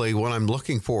 Basically, what I'm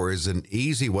looking for is an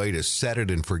easy way to set it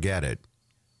and forget it.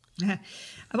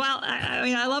 Well,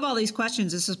 I love all these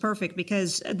questions. This is perfect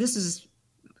because this is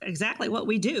exactly what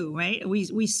we do, right?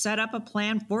 We set up a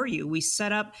plan for you. We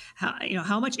set up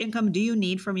how much income do you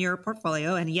need from your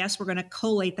portfolio? And yes, we're going to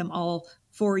collate them all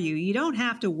for you. You don't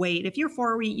have to wait. If you're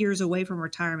 4 years away from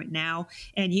retirement now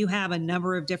and you have a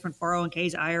number of different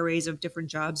 401ks, IRAs of different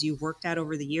jobs you've worked at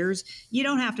over the years, you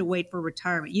don't have to wait for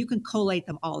retirement. You can collate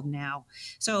them all now.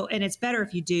 So, and it's better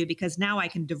if you do, because now I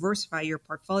can diversify your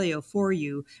portfolio for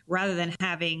you rather than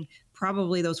having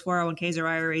probably those 401ks or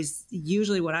IRAs.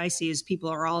 Usually what I see is people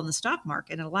are all in the stock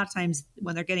market. And a lot of times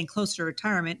when they're getting close to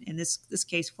retirement, in this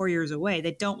case, 4 years away,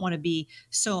 they don't want to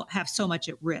have so much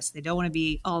at risk. They don't want to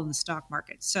be all in the stock market.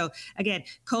 So again,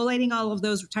 collating all of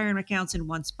those retirement accounts in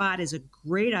one spot is a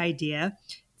great idea.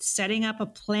 Setting up a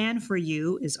plan for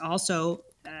you is also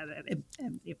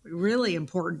really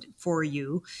important for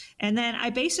you. And then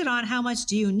I base it on how much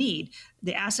do you need.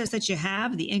 The assets that you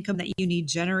have, the income that you need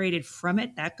generated from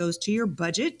it, that goes to your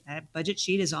budget. That budget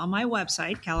sheet is on my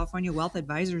website,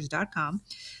 CaliforniaWealthAdvisors.com.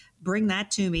 Bring that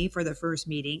to me for the first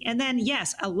meeting. And then,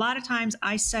 yes, a lot of times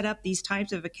I set up these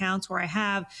types of accounts where I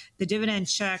have the dividend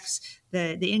checks,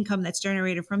 the income that's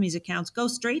generated from these accounts go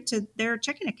straight to their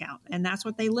checking account. And that's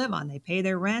what they live on. They pay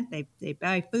their rent, they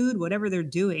buy food, whatever they're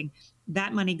doing.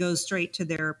 That money goes straight to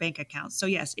their bank account. So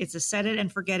yes, it's a set it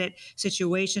and forget it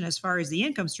situation as far as the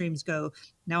income streams go.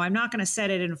 Now, I'm not going to set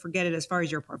it and forget it as far as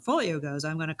your portfolio goes.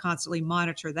 I'm going to constantly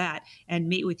monitor that and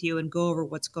meet with you and go over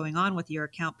what's going on with your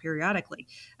account periodically.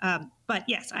 But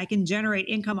yes, I can generate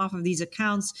income off of these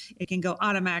accounts. It can go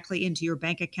automatically into your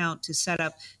bank account to set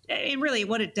up. And really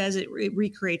what it does, it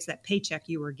recreates that paycheck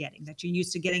you were getting that you're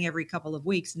used to getting every couple of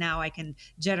weeks. Now I can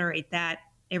generate that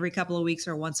every couple of weeks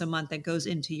or once a month that goes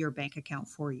into your bank account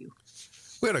for you.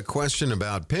 We had a question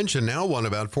about pension, now one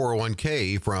about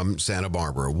 401k from Santa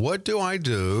Barbara. What do I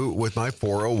do with my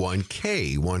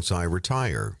 401k once I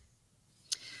retire?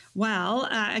 Well,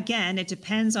 again, it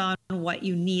depends on what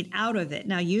you need out of it.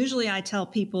 Now, usually I tell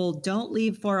people don't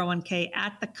leave 401k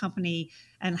at the company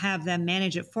and have them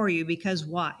manage it for you, because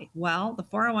why? Well, the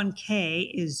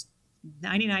 401k is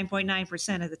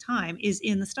 99.9% of the time is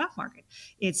in the stock market.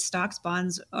 It's stocks,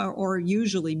 bonds, or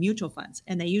usually mutual funds.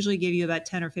 And they usually give you about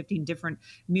 10 or 15 different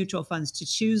mutual funds to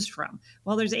choose from.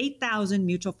 Well, there's 8,000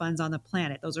 mutual funds on the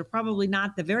planet. Those are probably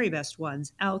not the very best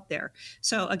ones out there.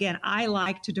 So again, I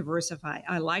like to diversify.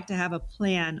 I like to have a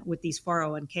plan with these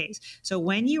 401ks. So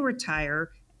when you retire,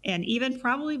 and even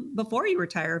probably before you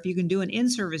retire, if you can do an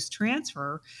in-service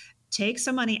transfer, take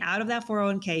some money out of that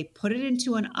 401k, put it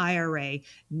into an IRA.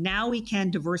 Now we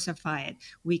can diversify it.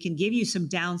 We can give you some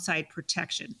downside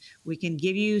protection. We can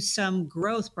give you some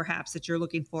growth, perhaps, that you're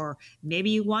looking for. Maybe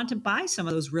you want to buy some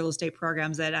of those real estate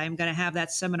programs that I'm going to have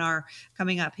that seminar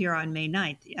coming up here on May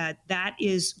 9th. That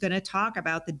is going to talk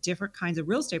about the different kinds of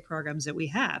real estate programs that we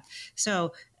have.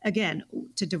 So again,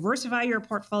 to diversify your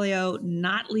portfolio,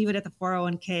 not leave it at the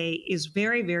 401k is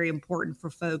very, very important for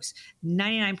folks.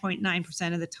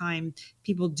 99.9% of the time,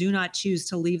 people do not choose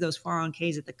to leave those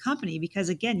 401ks at the company because,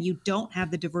 again, you don't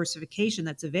have the diversification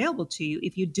that's available to you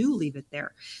if you do leave it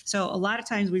there. So a lot of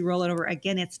times we roll it over.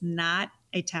 Again, it's not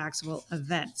a taxable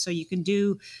event. So you can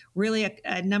do really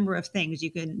a number of things.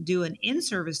 You can do an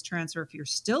in-service transfer if you're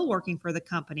still working for the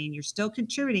company and you're still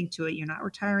contributing to it, you're not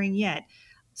retiring yet.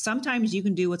 Sometimes you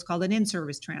can do what's called an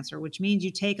in-service transfer, which means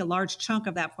you take a large chunk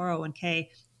of that 401k,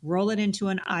 roll it into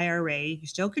an IRA. You're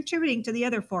still contributing to the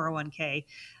other 401k,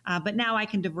 but now I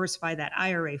can diversify that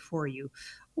IRA for you.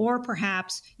 Or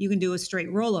perhaps you can do a straight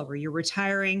rollover. You're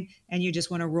retiring and you just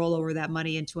want to roll over that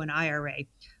money into an IRA.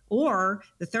 Or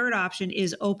the third option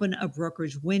is open a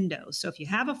brokerage window. So if you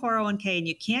have a 401k and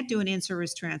you can't do an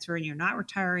in-service transfer and you're not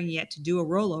retiring yet to do a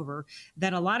rollover,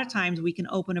 then a lot of times we can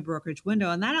open a brokerage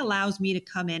window, and that allows me to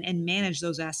come in and manage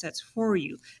those assets for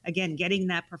you. Again, getting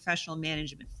that professional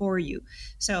management for you.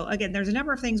 So again, there's a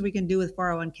number of things we can do with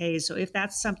 401ks. So if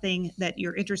that's something that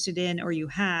you're interested in or you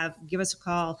have, give us a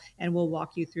call and we'll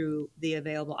walk you through the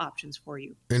available options for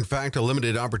you. In fact, a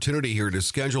limited opportunity here to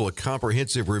schedule a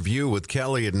comprehensive review with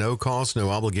Kelly at no cost,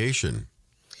 no obligation.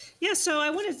 Yeah, so I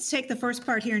wanted to take the first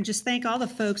part here and just thank all the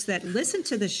folks that listen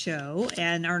to the show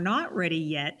and are not ready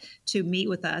yet to meet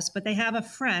with us, but they have a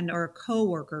friend or a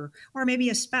coworker or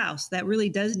maybe a spouse that really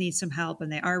does need some help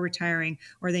and they are retiring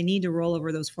or they need to roll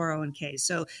over those 401ks.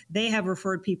 So they have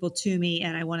referred people to me,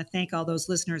 and I want to thank all those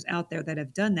listeners out there that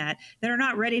have done that are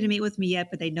not ready to meet with me yet,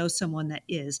 but they know someone that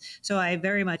is. So I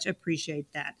very much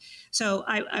appreciate that. So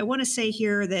I want to say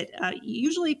here that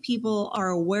usually people are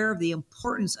aware of the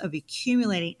importance of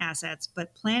accumulating assets,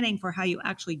 but planning for how you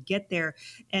actually get there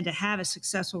and to have a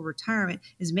successful retirement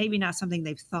is maybe not something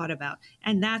they've thought about.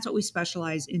 And that's what we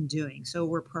specialize in doing. So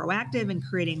we're proactive in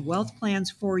creating wealth plans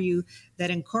for you that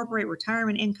incorporate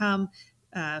retirement income,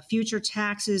 future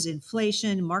taxes,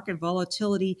 inflation, market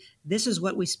volatility. This is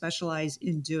what we specialize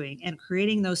in doing, and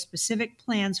creating those specific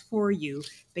plans for you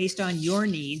based on your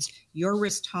needs, your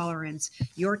risk tolerance,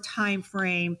 your time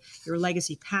frame, your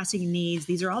legacy passing needs.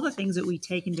 These are all the things that we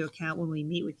take into account when we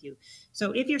meet with you.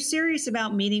 So if you're serious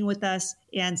about meeting with us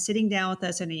and sitting down with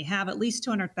us and you have at least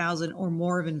 $200,000 or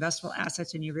more of investable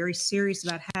assets and you're very serious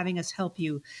about having us help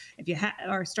you, if you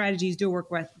our strategies do work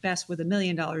best with $1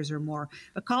 million or more,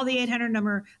 but call the 800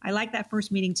 number. I like that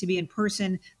first meeting to be in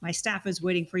person. My staff is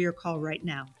waiting for your call right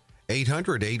now.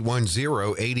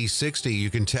 800-810-8060. You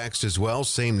can text as well.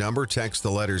 Same number. Text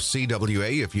the letters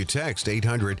CWA if you text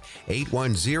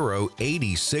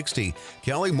 800-810-8060.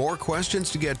 Kelly, more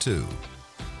questions to get to.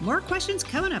 More questions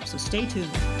coming up, so stay tuned.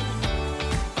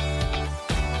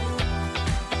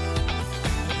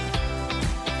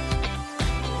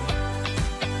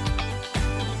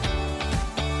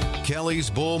 Kelly's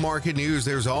Bull Market News.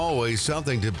 There's always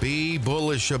something to be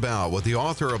bullish about. With the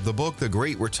author of the book, The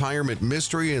Great Retirement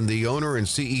Mystery, and the owner and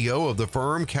CEO of the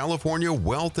firm, California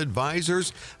Wealth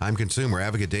Advisors, I'm consumer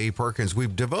advocate Dave Perkins.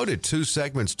 We've devoted 2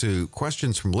 segments to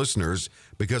questions from listeners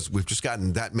because we've just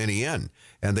gotten that many in,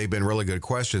 and they've been really good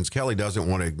questions. Kelly doesn't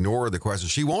want to ignore the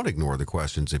questions. She won't ignore the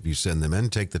questions if you send them in.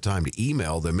 Take the time to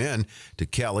email them in to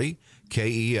Kelly,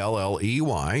 Kelley,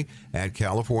 at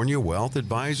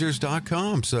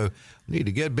CaliforniaWealthAdvisors.com. So we need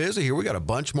to get busy here. We got a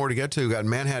bunch more to get to. We got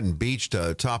Manhattan Beach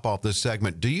to top off this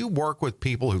segment. Do you work with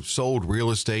people who've sold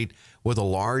real estate with a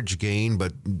large gain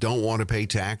but don't want to pay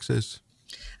taxes?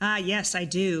 Yes, I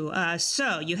do.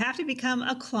 So you have to become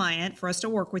a client for us to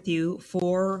work with you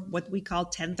for what we call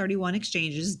 1031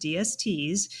 exchanges,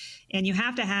 DSTs. And you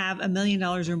have to have $1 million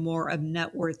or more of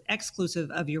net worth exclusive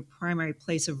of your primary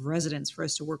place of residence for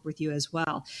us to work with you as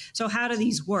well. So how do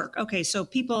these work? Okay, so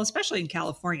people, especially in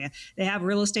California, they have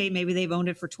real estate. Maybe they've owned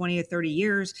it for 20 or 30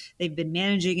 years. They've been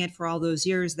managing it for all those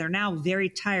years. They're now very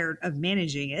tired of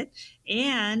managing it,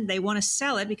 and they want to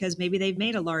sell it because maybe they've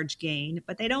made a large gain,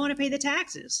 but they don't want to pay the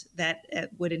taxes that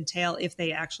would entail if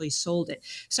they actually sold it.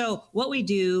 So what we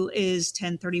do is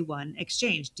 1031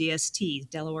 exchange, DST,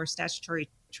 Delaware Statutory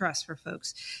Trust for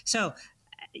folks. So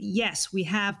yes, we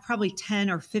have probably 10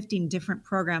 or 15 different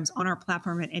programs on our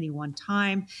platform at any one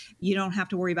time. You don't have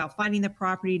to worry about finding the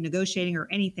property, negotiating, or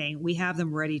anything. We have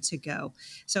them ready to go.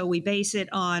 So we base it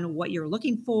on what you're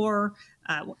looking for,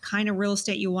 what kind of real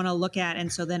estate you want to look at.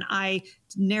 And so then I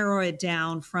narrow it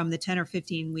down from the 10 or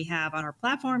 15 we have on our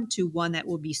platform to one that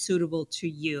will be suitable to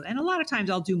you. And a lot of times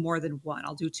I'll do more than one.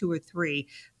 I'll do 2 or 3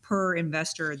 per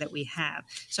investor that we have.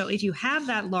 So if you have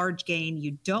that large gain,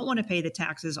 you don't want to pay the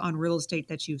taxes on real estate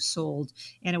that you've sold,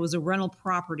 and it was a rental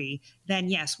property, then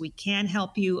yes, we can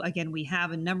help you. Again, we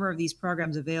have a number of these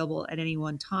programs available at any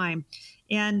one time.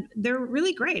 And they're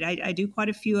really great. I do quite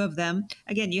a few of them.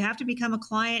 Again, you have to become a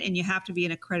client and you have to be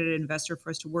an accredited investor for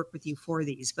us to work with you for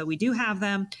these. But we do have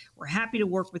them. We're happy to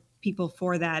work with people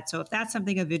for that. So if that's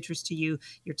something of interest to you,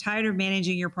 you're tired of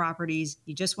managing your properties,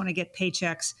 you just want to get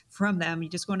paychecks from them, you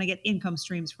just want to get income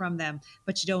streams from them,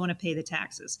 but you don't want to pay the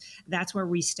taxes, that's where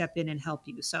we step in and help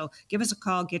you. So give us a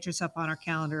call, get yourself on our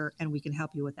calendar, and we can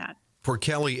help you with that. For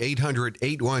Kelly,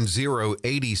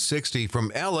 800-810-8060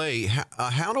 from LA.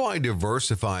 How do I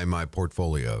diversify my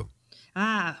portfolio?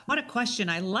 What a question.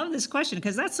 I love this question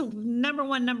because that's the number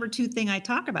one, number two thing I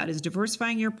talk about is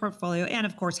diversifying your portfolio and,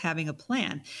 of course, having a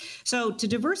plan. So to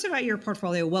diversify your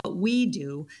portfolio, what we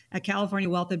do at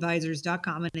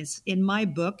CaliforniaWealthAdvisors.com, and it's in my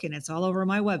book and it's all over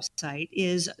my website,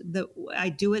 is I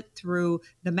do it through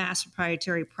the master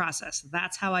proprietary process.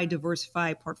 That's how I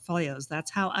diversify portfolios.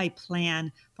 That's how I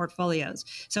plan portfolios.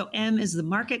 So M is the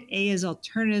market, A is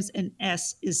alternatives, and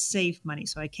S is safe money.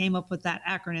 So I came up with that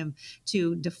acronym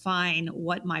to define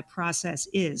what my process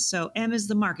is. So M is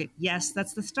the market. Yes,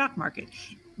 that's the stock market.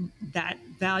 That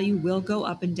value will go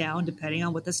up and down depending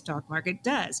on what the stock market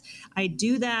does. I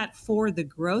do that for the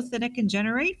growth that it can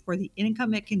generate, for the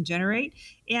income it can generate,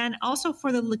 and also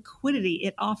for the liquidity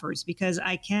it offers, because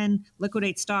I can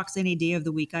liquidate stocks any day of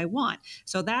the week I want.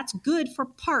 So that's good for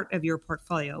part of your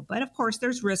portfolio. But of course,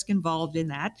 there's risk involved in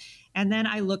that. And then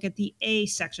I look at the A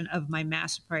section of my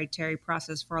master proprietary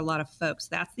process for a lot of folks.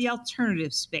 That's the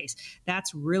alternative space.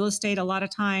 That's real estate a lot of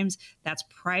times. That's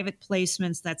private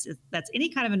placements. That's any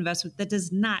kind of investment that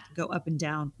does not go up and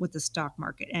down with the stock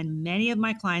market. And many of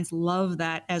my clients love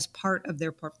that as part of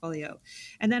their portfolio.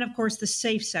 And then, of course, the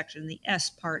safe section, the S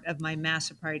part of my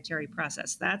master proprietary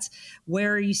process. That's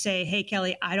where you say, hey,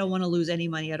 Kelly, I don't want to lose any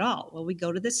money at all. Well, we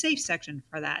go to the safe section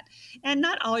for that. And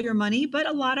not all your money, but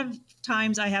a lot of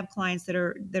times I have clients that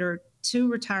are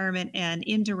to retirement and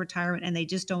into retirement, and they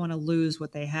just don't want to lose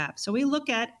what they have. So we look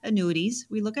at annuities,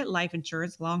 we look at life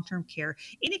insurance, long-term care,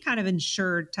 any kind of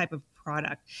insured type of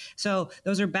product. So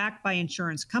those are backed by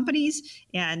insurance companies,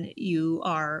 and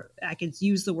I can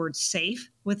use the word safe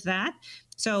with that.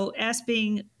 So S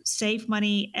being safe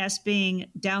money, S being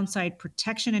downside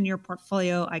protection in your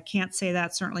portfolio. I can't say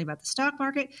that certainly about the stock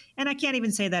market, and I can't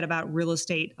even say that about real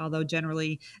estate, although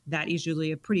generally that is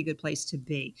usually a pretty good place to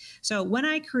be. So when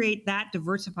I create that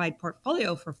diversified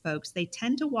portfolio for folks, they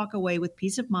tend to walk away with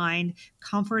peace of mind,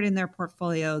 comfort in their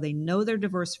portfolio. They know they're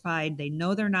diversified. They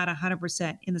know they're not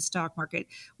 100% in the stock market,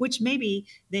 which maybe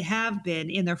they have been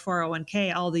in their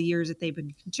 401k all the years that they've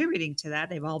been contributing to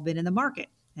that. They've all been in the market,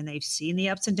 and they've seen the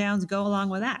ups and downs go along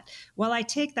with that. Well, I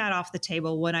take that off the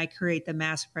table when I create the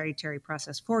master proprietary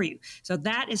process for you. So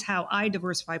that is how I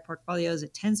diversify portfolios.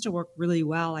 It tends to work really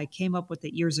well. I came up with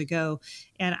it years ago,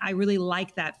 and I really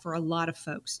like that for a lot of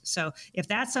folks. So if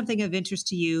that's something of interest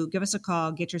to you, give us a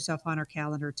call, get yourself on our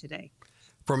calendar today.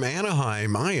 From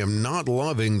Anaheim, I am not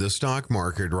loving the stock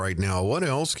market right now. What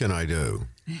else can I do?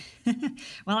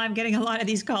 Well, I'm getting a lot of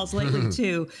these calls lately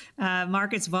too.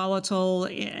 Market's volatile,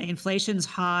 inflation's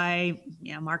high,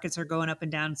 markets are going up and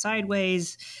down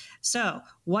sideways. So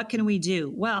what can we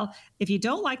do? Well, if you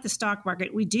don't like the stock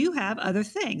market, we do have other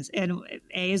things. And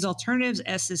A is alternatives,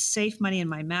 S is safe money in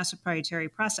my master proprietary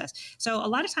process. So a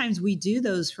lot of times we do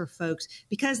those for folks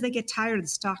because they get tired of the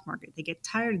stock market. They get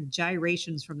tired of the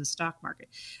gyrations from the stock market.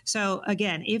 So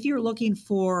again, if you're looking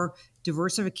for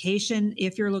diversification,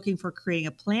 if you're looking for creating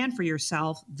a plan for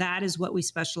yourself, that is what we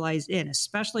specialize in,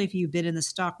 especially if you've been in the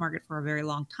stock market for a very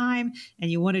long time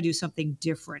and you want to do something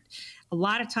different. A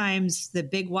lot of times the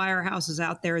big wirehouses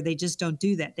out there, they just don't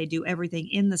do that. They do everything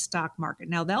in the stock market.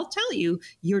 Now, they'll tell you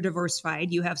you're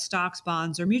diversified, you have stocks,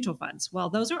 bonds, or mutual funds. Well,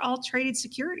 those are all traded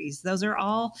securities. Those are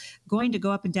all going to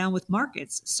go up and down with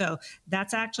markets. So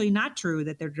that's actually not true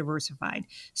that they're diversified.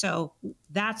 So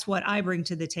that's what I bring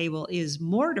to the table is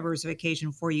more diversification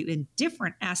for you in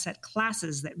different asset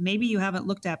classes that maybe you haven't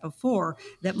looked at before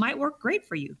that might work great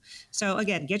for you. So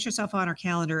again, get yourself on our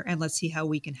calendar and let's see how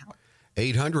we can help.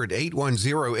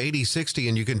 800-810-8060,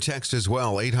 and you can text as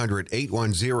well,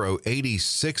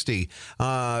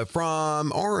 800-810-8060.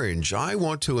 From Orange, I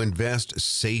want to invest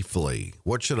safely.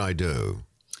 What should I do?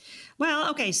 Well,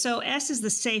 okay, so S is the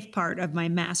safe part of my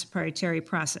master proprietary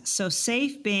process. So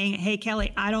safe being, hey,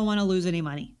 Kelly, I don't want to lose any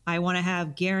money. I want to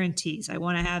have guarantees. I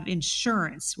want to have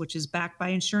insurance, which is backed by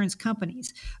insurance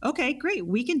companies. Okay, great.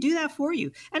 We can do that for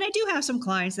you. And I do have some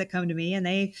clients that come to me and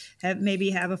they maybe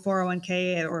have a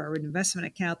 401k or an investment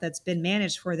account that's been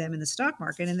managed for them in the stock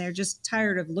market. And they're just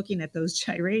tired of looking at those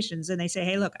gyrations. And they say,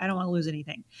 hey, look, I don't want to lose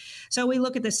anything. So we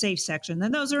look at the safe section.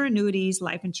 Then those are annuities,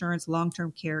 life insurance,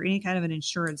 long-term care, any kind of an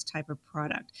insurance type of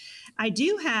product. I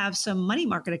do have some money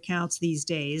market accounts these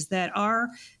days that are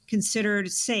considered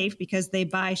safe because they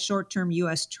buy short-term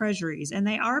U.S. Treasuries, and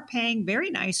they are paying very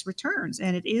nice returns,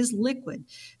 and it is liquid.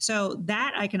 So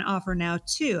that I can offer now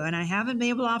too. And I haven't been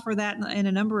able to offer that in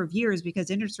a number of years because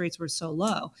interest rates were so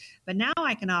low. But now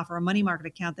I can offer a money market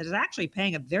account that is actually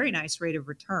paying a very nice rate of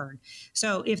return.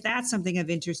 So if that's something of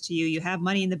interest to you, you have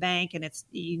money in the bank and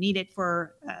you need it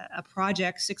for a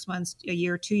project 6 months, a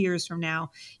year, 2 years from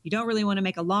now, you don't really want to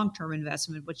make a long-term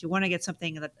investment, but you want to get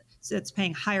something that's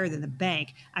paying higher than the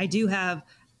bank. I do have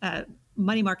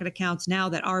money market accounts now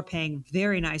that are paying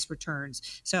very nice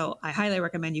returns. So I highly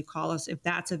recommend you call us if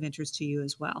that's of interest to you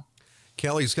as well.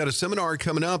 Kelly's got a seminar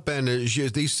coming up, and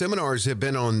these seminars have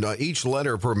been on each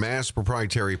letter for mass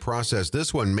proprietary process.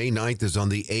 This one, May 9th, is on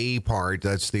the A part.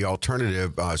 That's the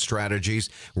alternative strategies.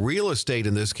 Real estate,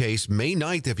 in this case, May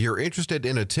 9th. If you're interested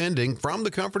in attending from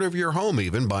the comfort of your home,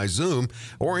 even by Zoom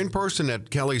or in person at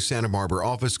Kelly's Santa Barbara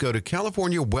office, go to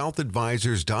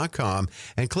CaliforniaWealthAdvisors.com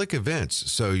and click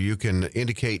events so you can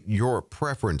indicate your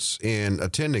preference in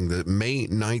attending the May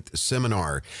 9th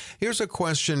seminar. Here's a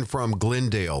question from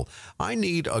Glendale. I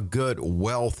need a good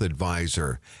wealth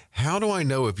advisor. How do I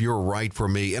know if you're right for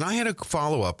me? And I had a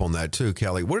follow-up on that too,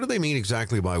 Kelly. What do they mean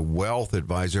exactly by wealth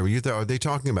advisor? Are they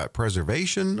talking about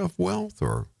preservation of wealth,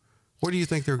 or where do you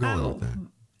think they're going with that?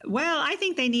 Well, I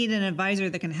think they need an advisor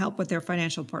that can help with their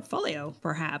financial portfolio,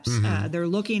 perhaps. They're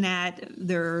looking at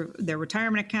their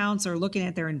retirement accounts, or looking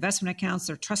at their investment accounts,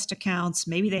 their trust accounts.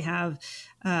 Maybe they have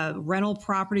rental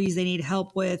properties they need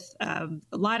help with, a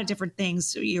lot of different things.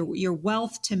 So your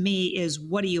wealth, to me, is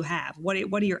what do you have? What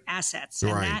are your assets?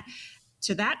 Right. And that,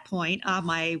 to that point, on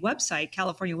my website,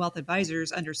 California Wealth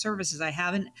Advisors, under services, I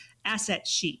have an asset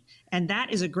sheet. And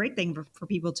that is a great thing for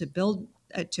people to build,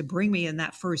 to bring me in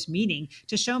that first meeting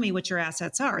to show me what your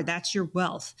assets are. That's your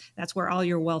wealth. That's where all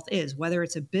your wealth is, whether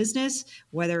it's a business,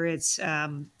 whether it's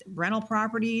rental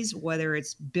properties, whether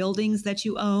it's buildings that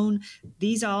you own.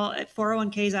 These all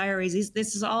 401ks, IRAs,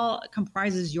 this is all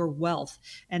comprises your wealth.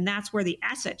 And that's where the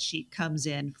asset sheet comes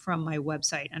in from my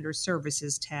website under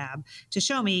services tab to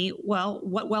show me, well,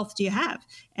 what wealth do you have?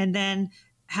 And then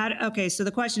so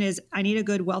the question is, I need a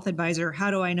good wealth advisor.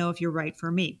 How do I know if you're right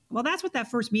for me? Well, that's what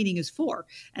that first meeting is for.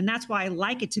 And that's why I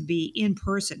like it to be in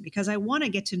person, because I want to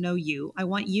get to know you. I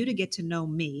want you to get to know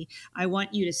me. I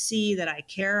want you to see that I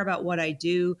care about what I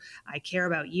do. I care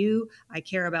about you. I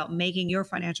care about making your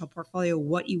financial portfolio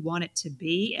what you want it to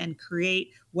be, and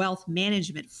create wealth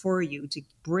management for you, to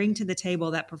bring to the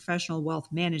table that professional wealth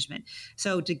management.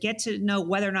 So to get to know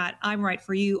whether or not I'm right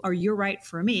for you or you're right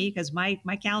for me, because my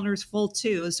calendar is full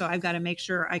too. So I've got to make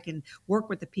sure I can work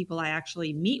with the people I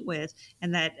actually meet with,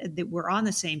 and that we're on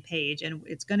the same page, and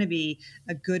it's going to be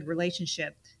a good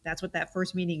relationship. That's what that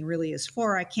first meeting really is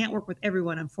for. I can't work with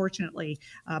everyone, unfortunately,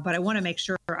 but I want to make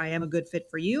sure I am a good fit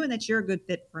for you and that you're a good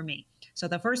fit for me. So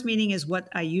the first meeting is what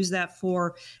I use that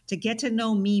for. To get to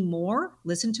know me more,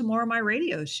 listen to more of my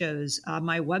radio shows.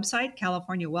 My website,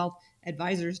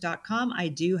 CaliforniaWealthAdvisors.com. I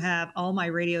do have all my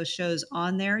radio shows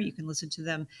on there. You can listen to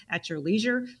them at your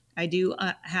leisure. I do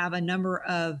have a number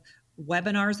of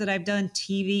webinars that I've done,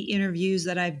 TV interviews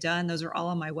that I've done. Those are all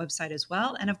on my website as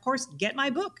well. And of course, get my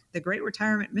book, The Great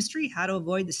Retirement Mystery, How to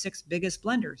Avoid the 6 Biggest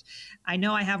Blunders. I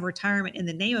know I have retirement in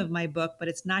the name of my book, but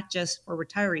it's not just for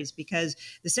retirees, because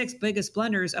the 6 biggest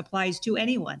blunders applies to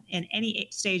anyone in any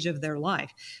stage of their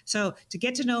life. So to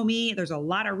get to know me, there's a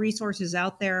lot of resources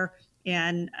out there.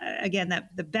 And again,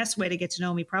 that the best way to get to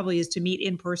know me probably is to meet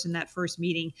in person, that first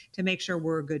meeting, to make sure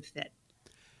we're a good fit.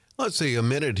 Let's see, a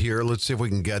minute here. Let's see if we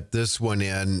can get this one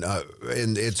in.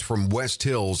 And it's from West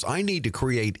Hills. I need to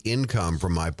create income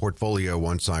from my portfolio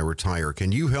once I retire.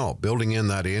 Can you help building in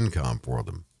that income for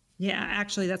them? Yeah,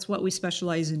 actually, that's what we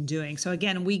specialize in doing. So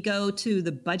again, we go to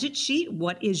the budget sheet.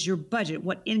 What is your budget?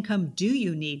 What income do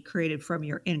you need created from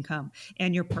your income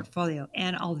and your portfolio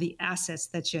and all the assets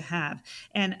that you have?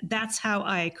 And that's how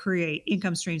I create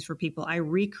income streams for people. I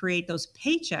recreate those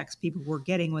paychecks people were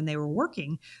getting when they were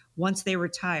working once they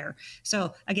retire.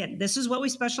 So again, this is what we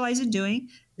specialize in doing.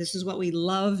 This is what we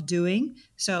love doing.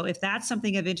 So if that's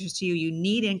something of interest to you, you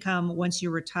need income once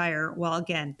you retire. Well,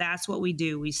 again, that's what we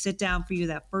do. We sit down for you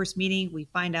that first meeting. We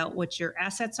find out what your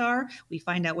assets are. We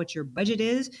find out what your budget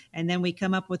is. And then we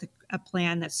come up with a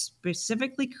plan that's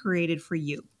specifically created for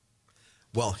you.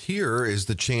 Well, here is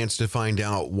the chance to find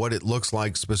out what it looks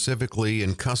like specifically in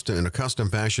a custom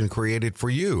fashion created for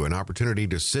you. An opportunity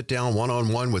to sit down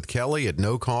one-on-one with Kelly at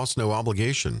no cost, no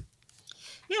obligation.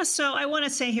 Yeah, so I want to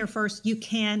say here first, you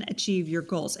can achieve your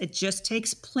goals. It just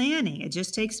takes planning. It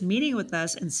just takes meeting with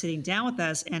us and sitting down with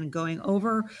us and going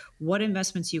over what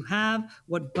investments you have,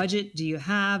 what budget do you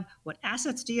have, what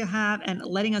assets do you have, and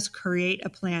letting us create a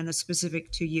plan that's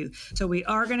specific to you. So we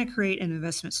are going to create an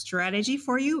investment strategy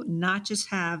for you, not just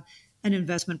have an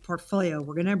investment portfolio.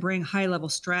 We're going to bring high-level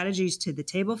strategies to the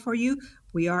table for you.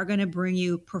 We are going to bring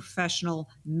you professional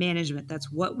management. That's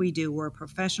what we do. We're a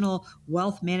professional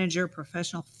wealth manager,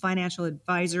 professional financial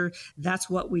advisor. That's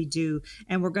what we do.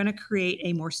 And we're going to create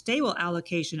a more stable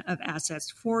allocation of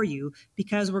assets for you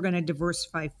because we're going to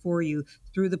diversify for you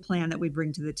through the plan that we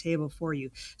bring to the table for you.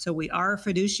 So we are a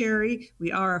fiduciary.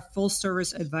 We are a full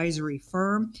service advisory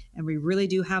firm. And we really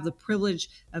do have the privilege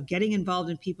of getting involved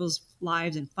in people's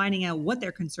lives and finding out what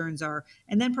their concerns are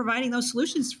and then providing those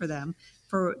solutions for them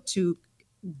to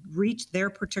reach their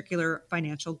particular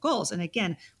financial goals. And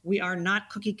again, we are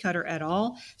not cookie cutter at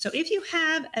all. So if you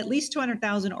have at least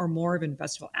 200,000 or more of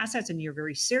investable assets and you're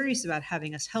very serious about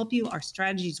having us help you, our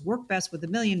strategies work best with $1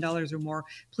 million or more.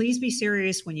 Please be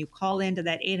serious when you call into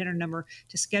that 800 number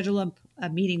to schedule a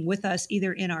meeting with us,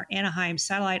 either in our Anaheim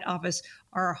satellite office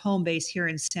or our home base here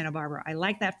in Santa Barbara. I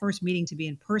like that first meeting to be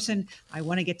in person. I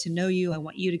want to get to know you. I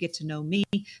want you to get to know me.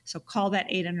 So call that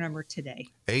 800 number today.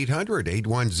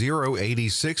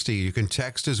 800-810-8060. You can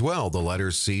text as well, the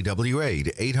letters CWA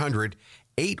to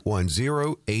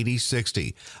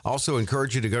 800-810-8060. Also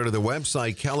encourage you to go to the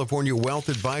website,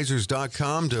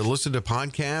 CaliforniaWealthAdvisors.com, to listen to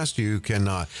podcasts. You can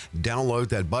download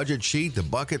that budget sheet, the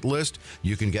bucket list.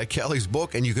 You can get Kelly's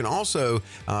book, and you can also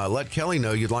let Kelly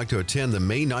know you'd like to attend the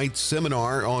May 9th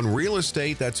seminar on real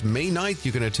estate. That's May 9th.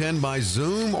 You can attend by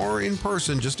Zoom or in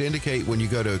person. Just indicate when you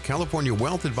go to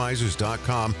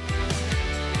CaliforniaWealthAdvisors.com.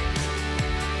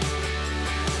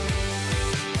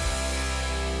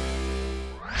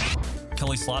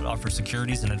 Kelly Slott offers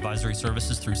securities and advisory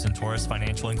services through Centaurus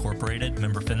Financial Incorporated,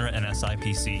 member FINRA and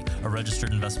SIPC, a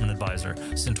registered investment advisor.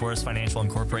 Centaurus Financial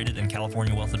Incorporated and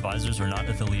California Wealth Advisors are not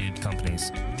affiliated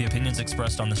companies. The opinions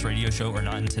expressed on this radio show are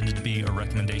not intended to be a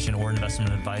recommendation or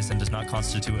investment advice and does not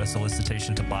constitute a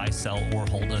solicitation to buy, sell, or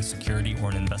hold a security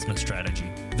or an investment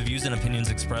strategy. The views and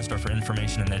opinions expressed are for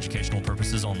information and educational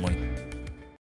purposes only.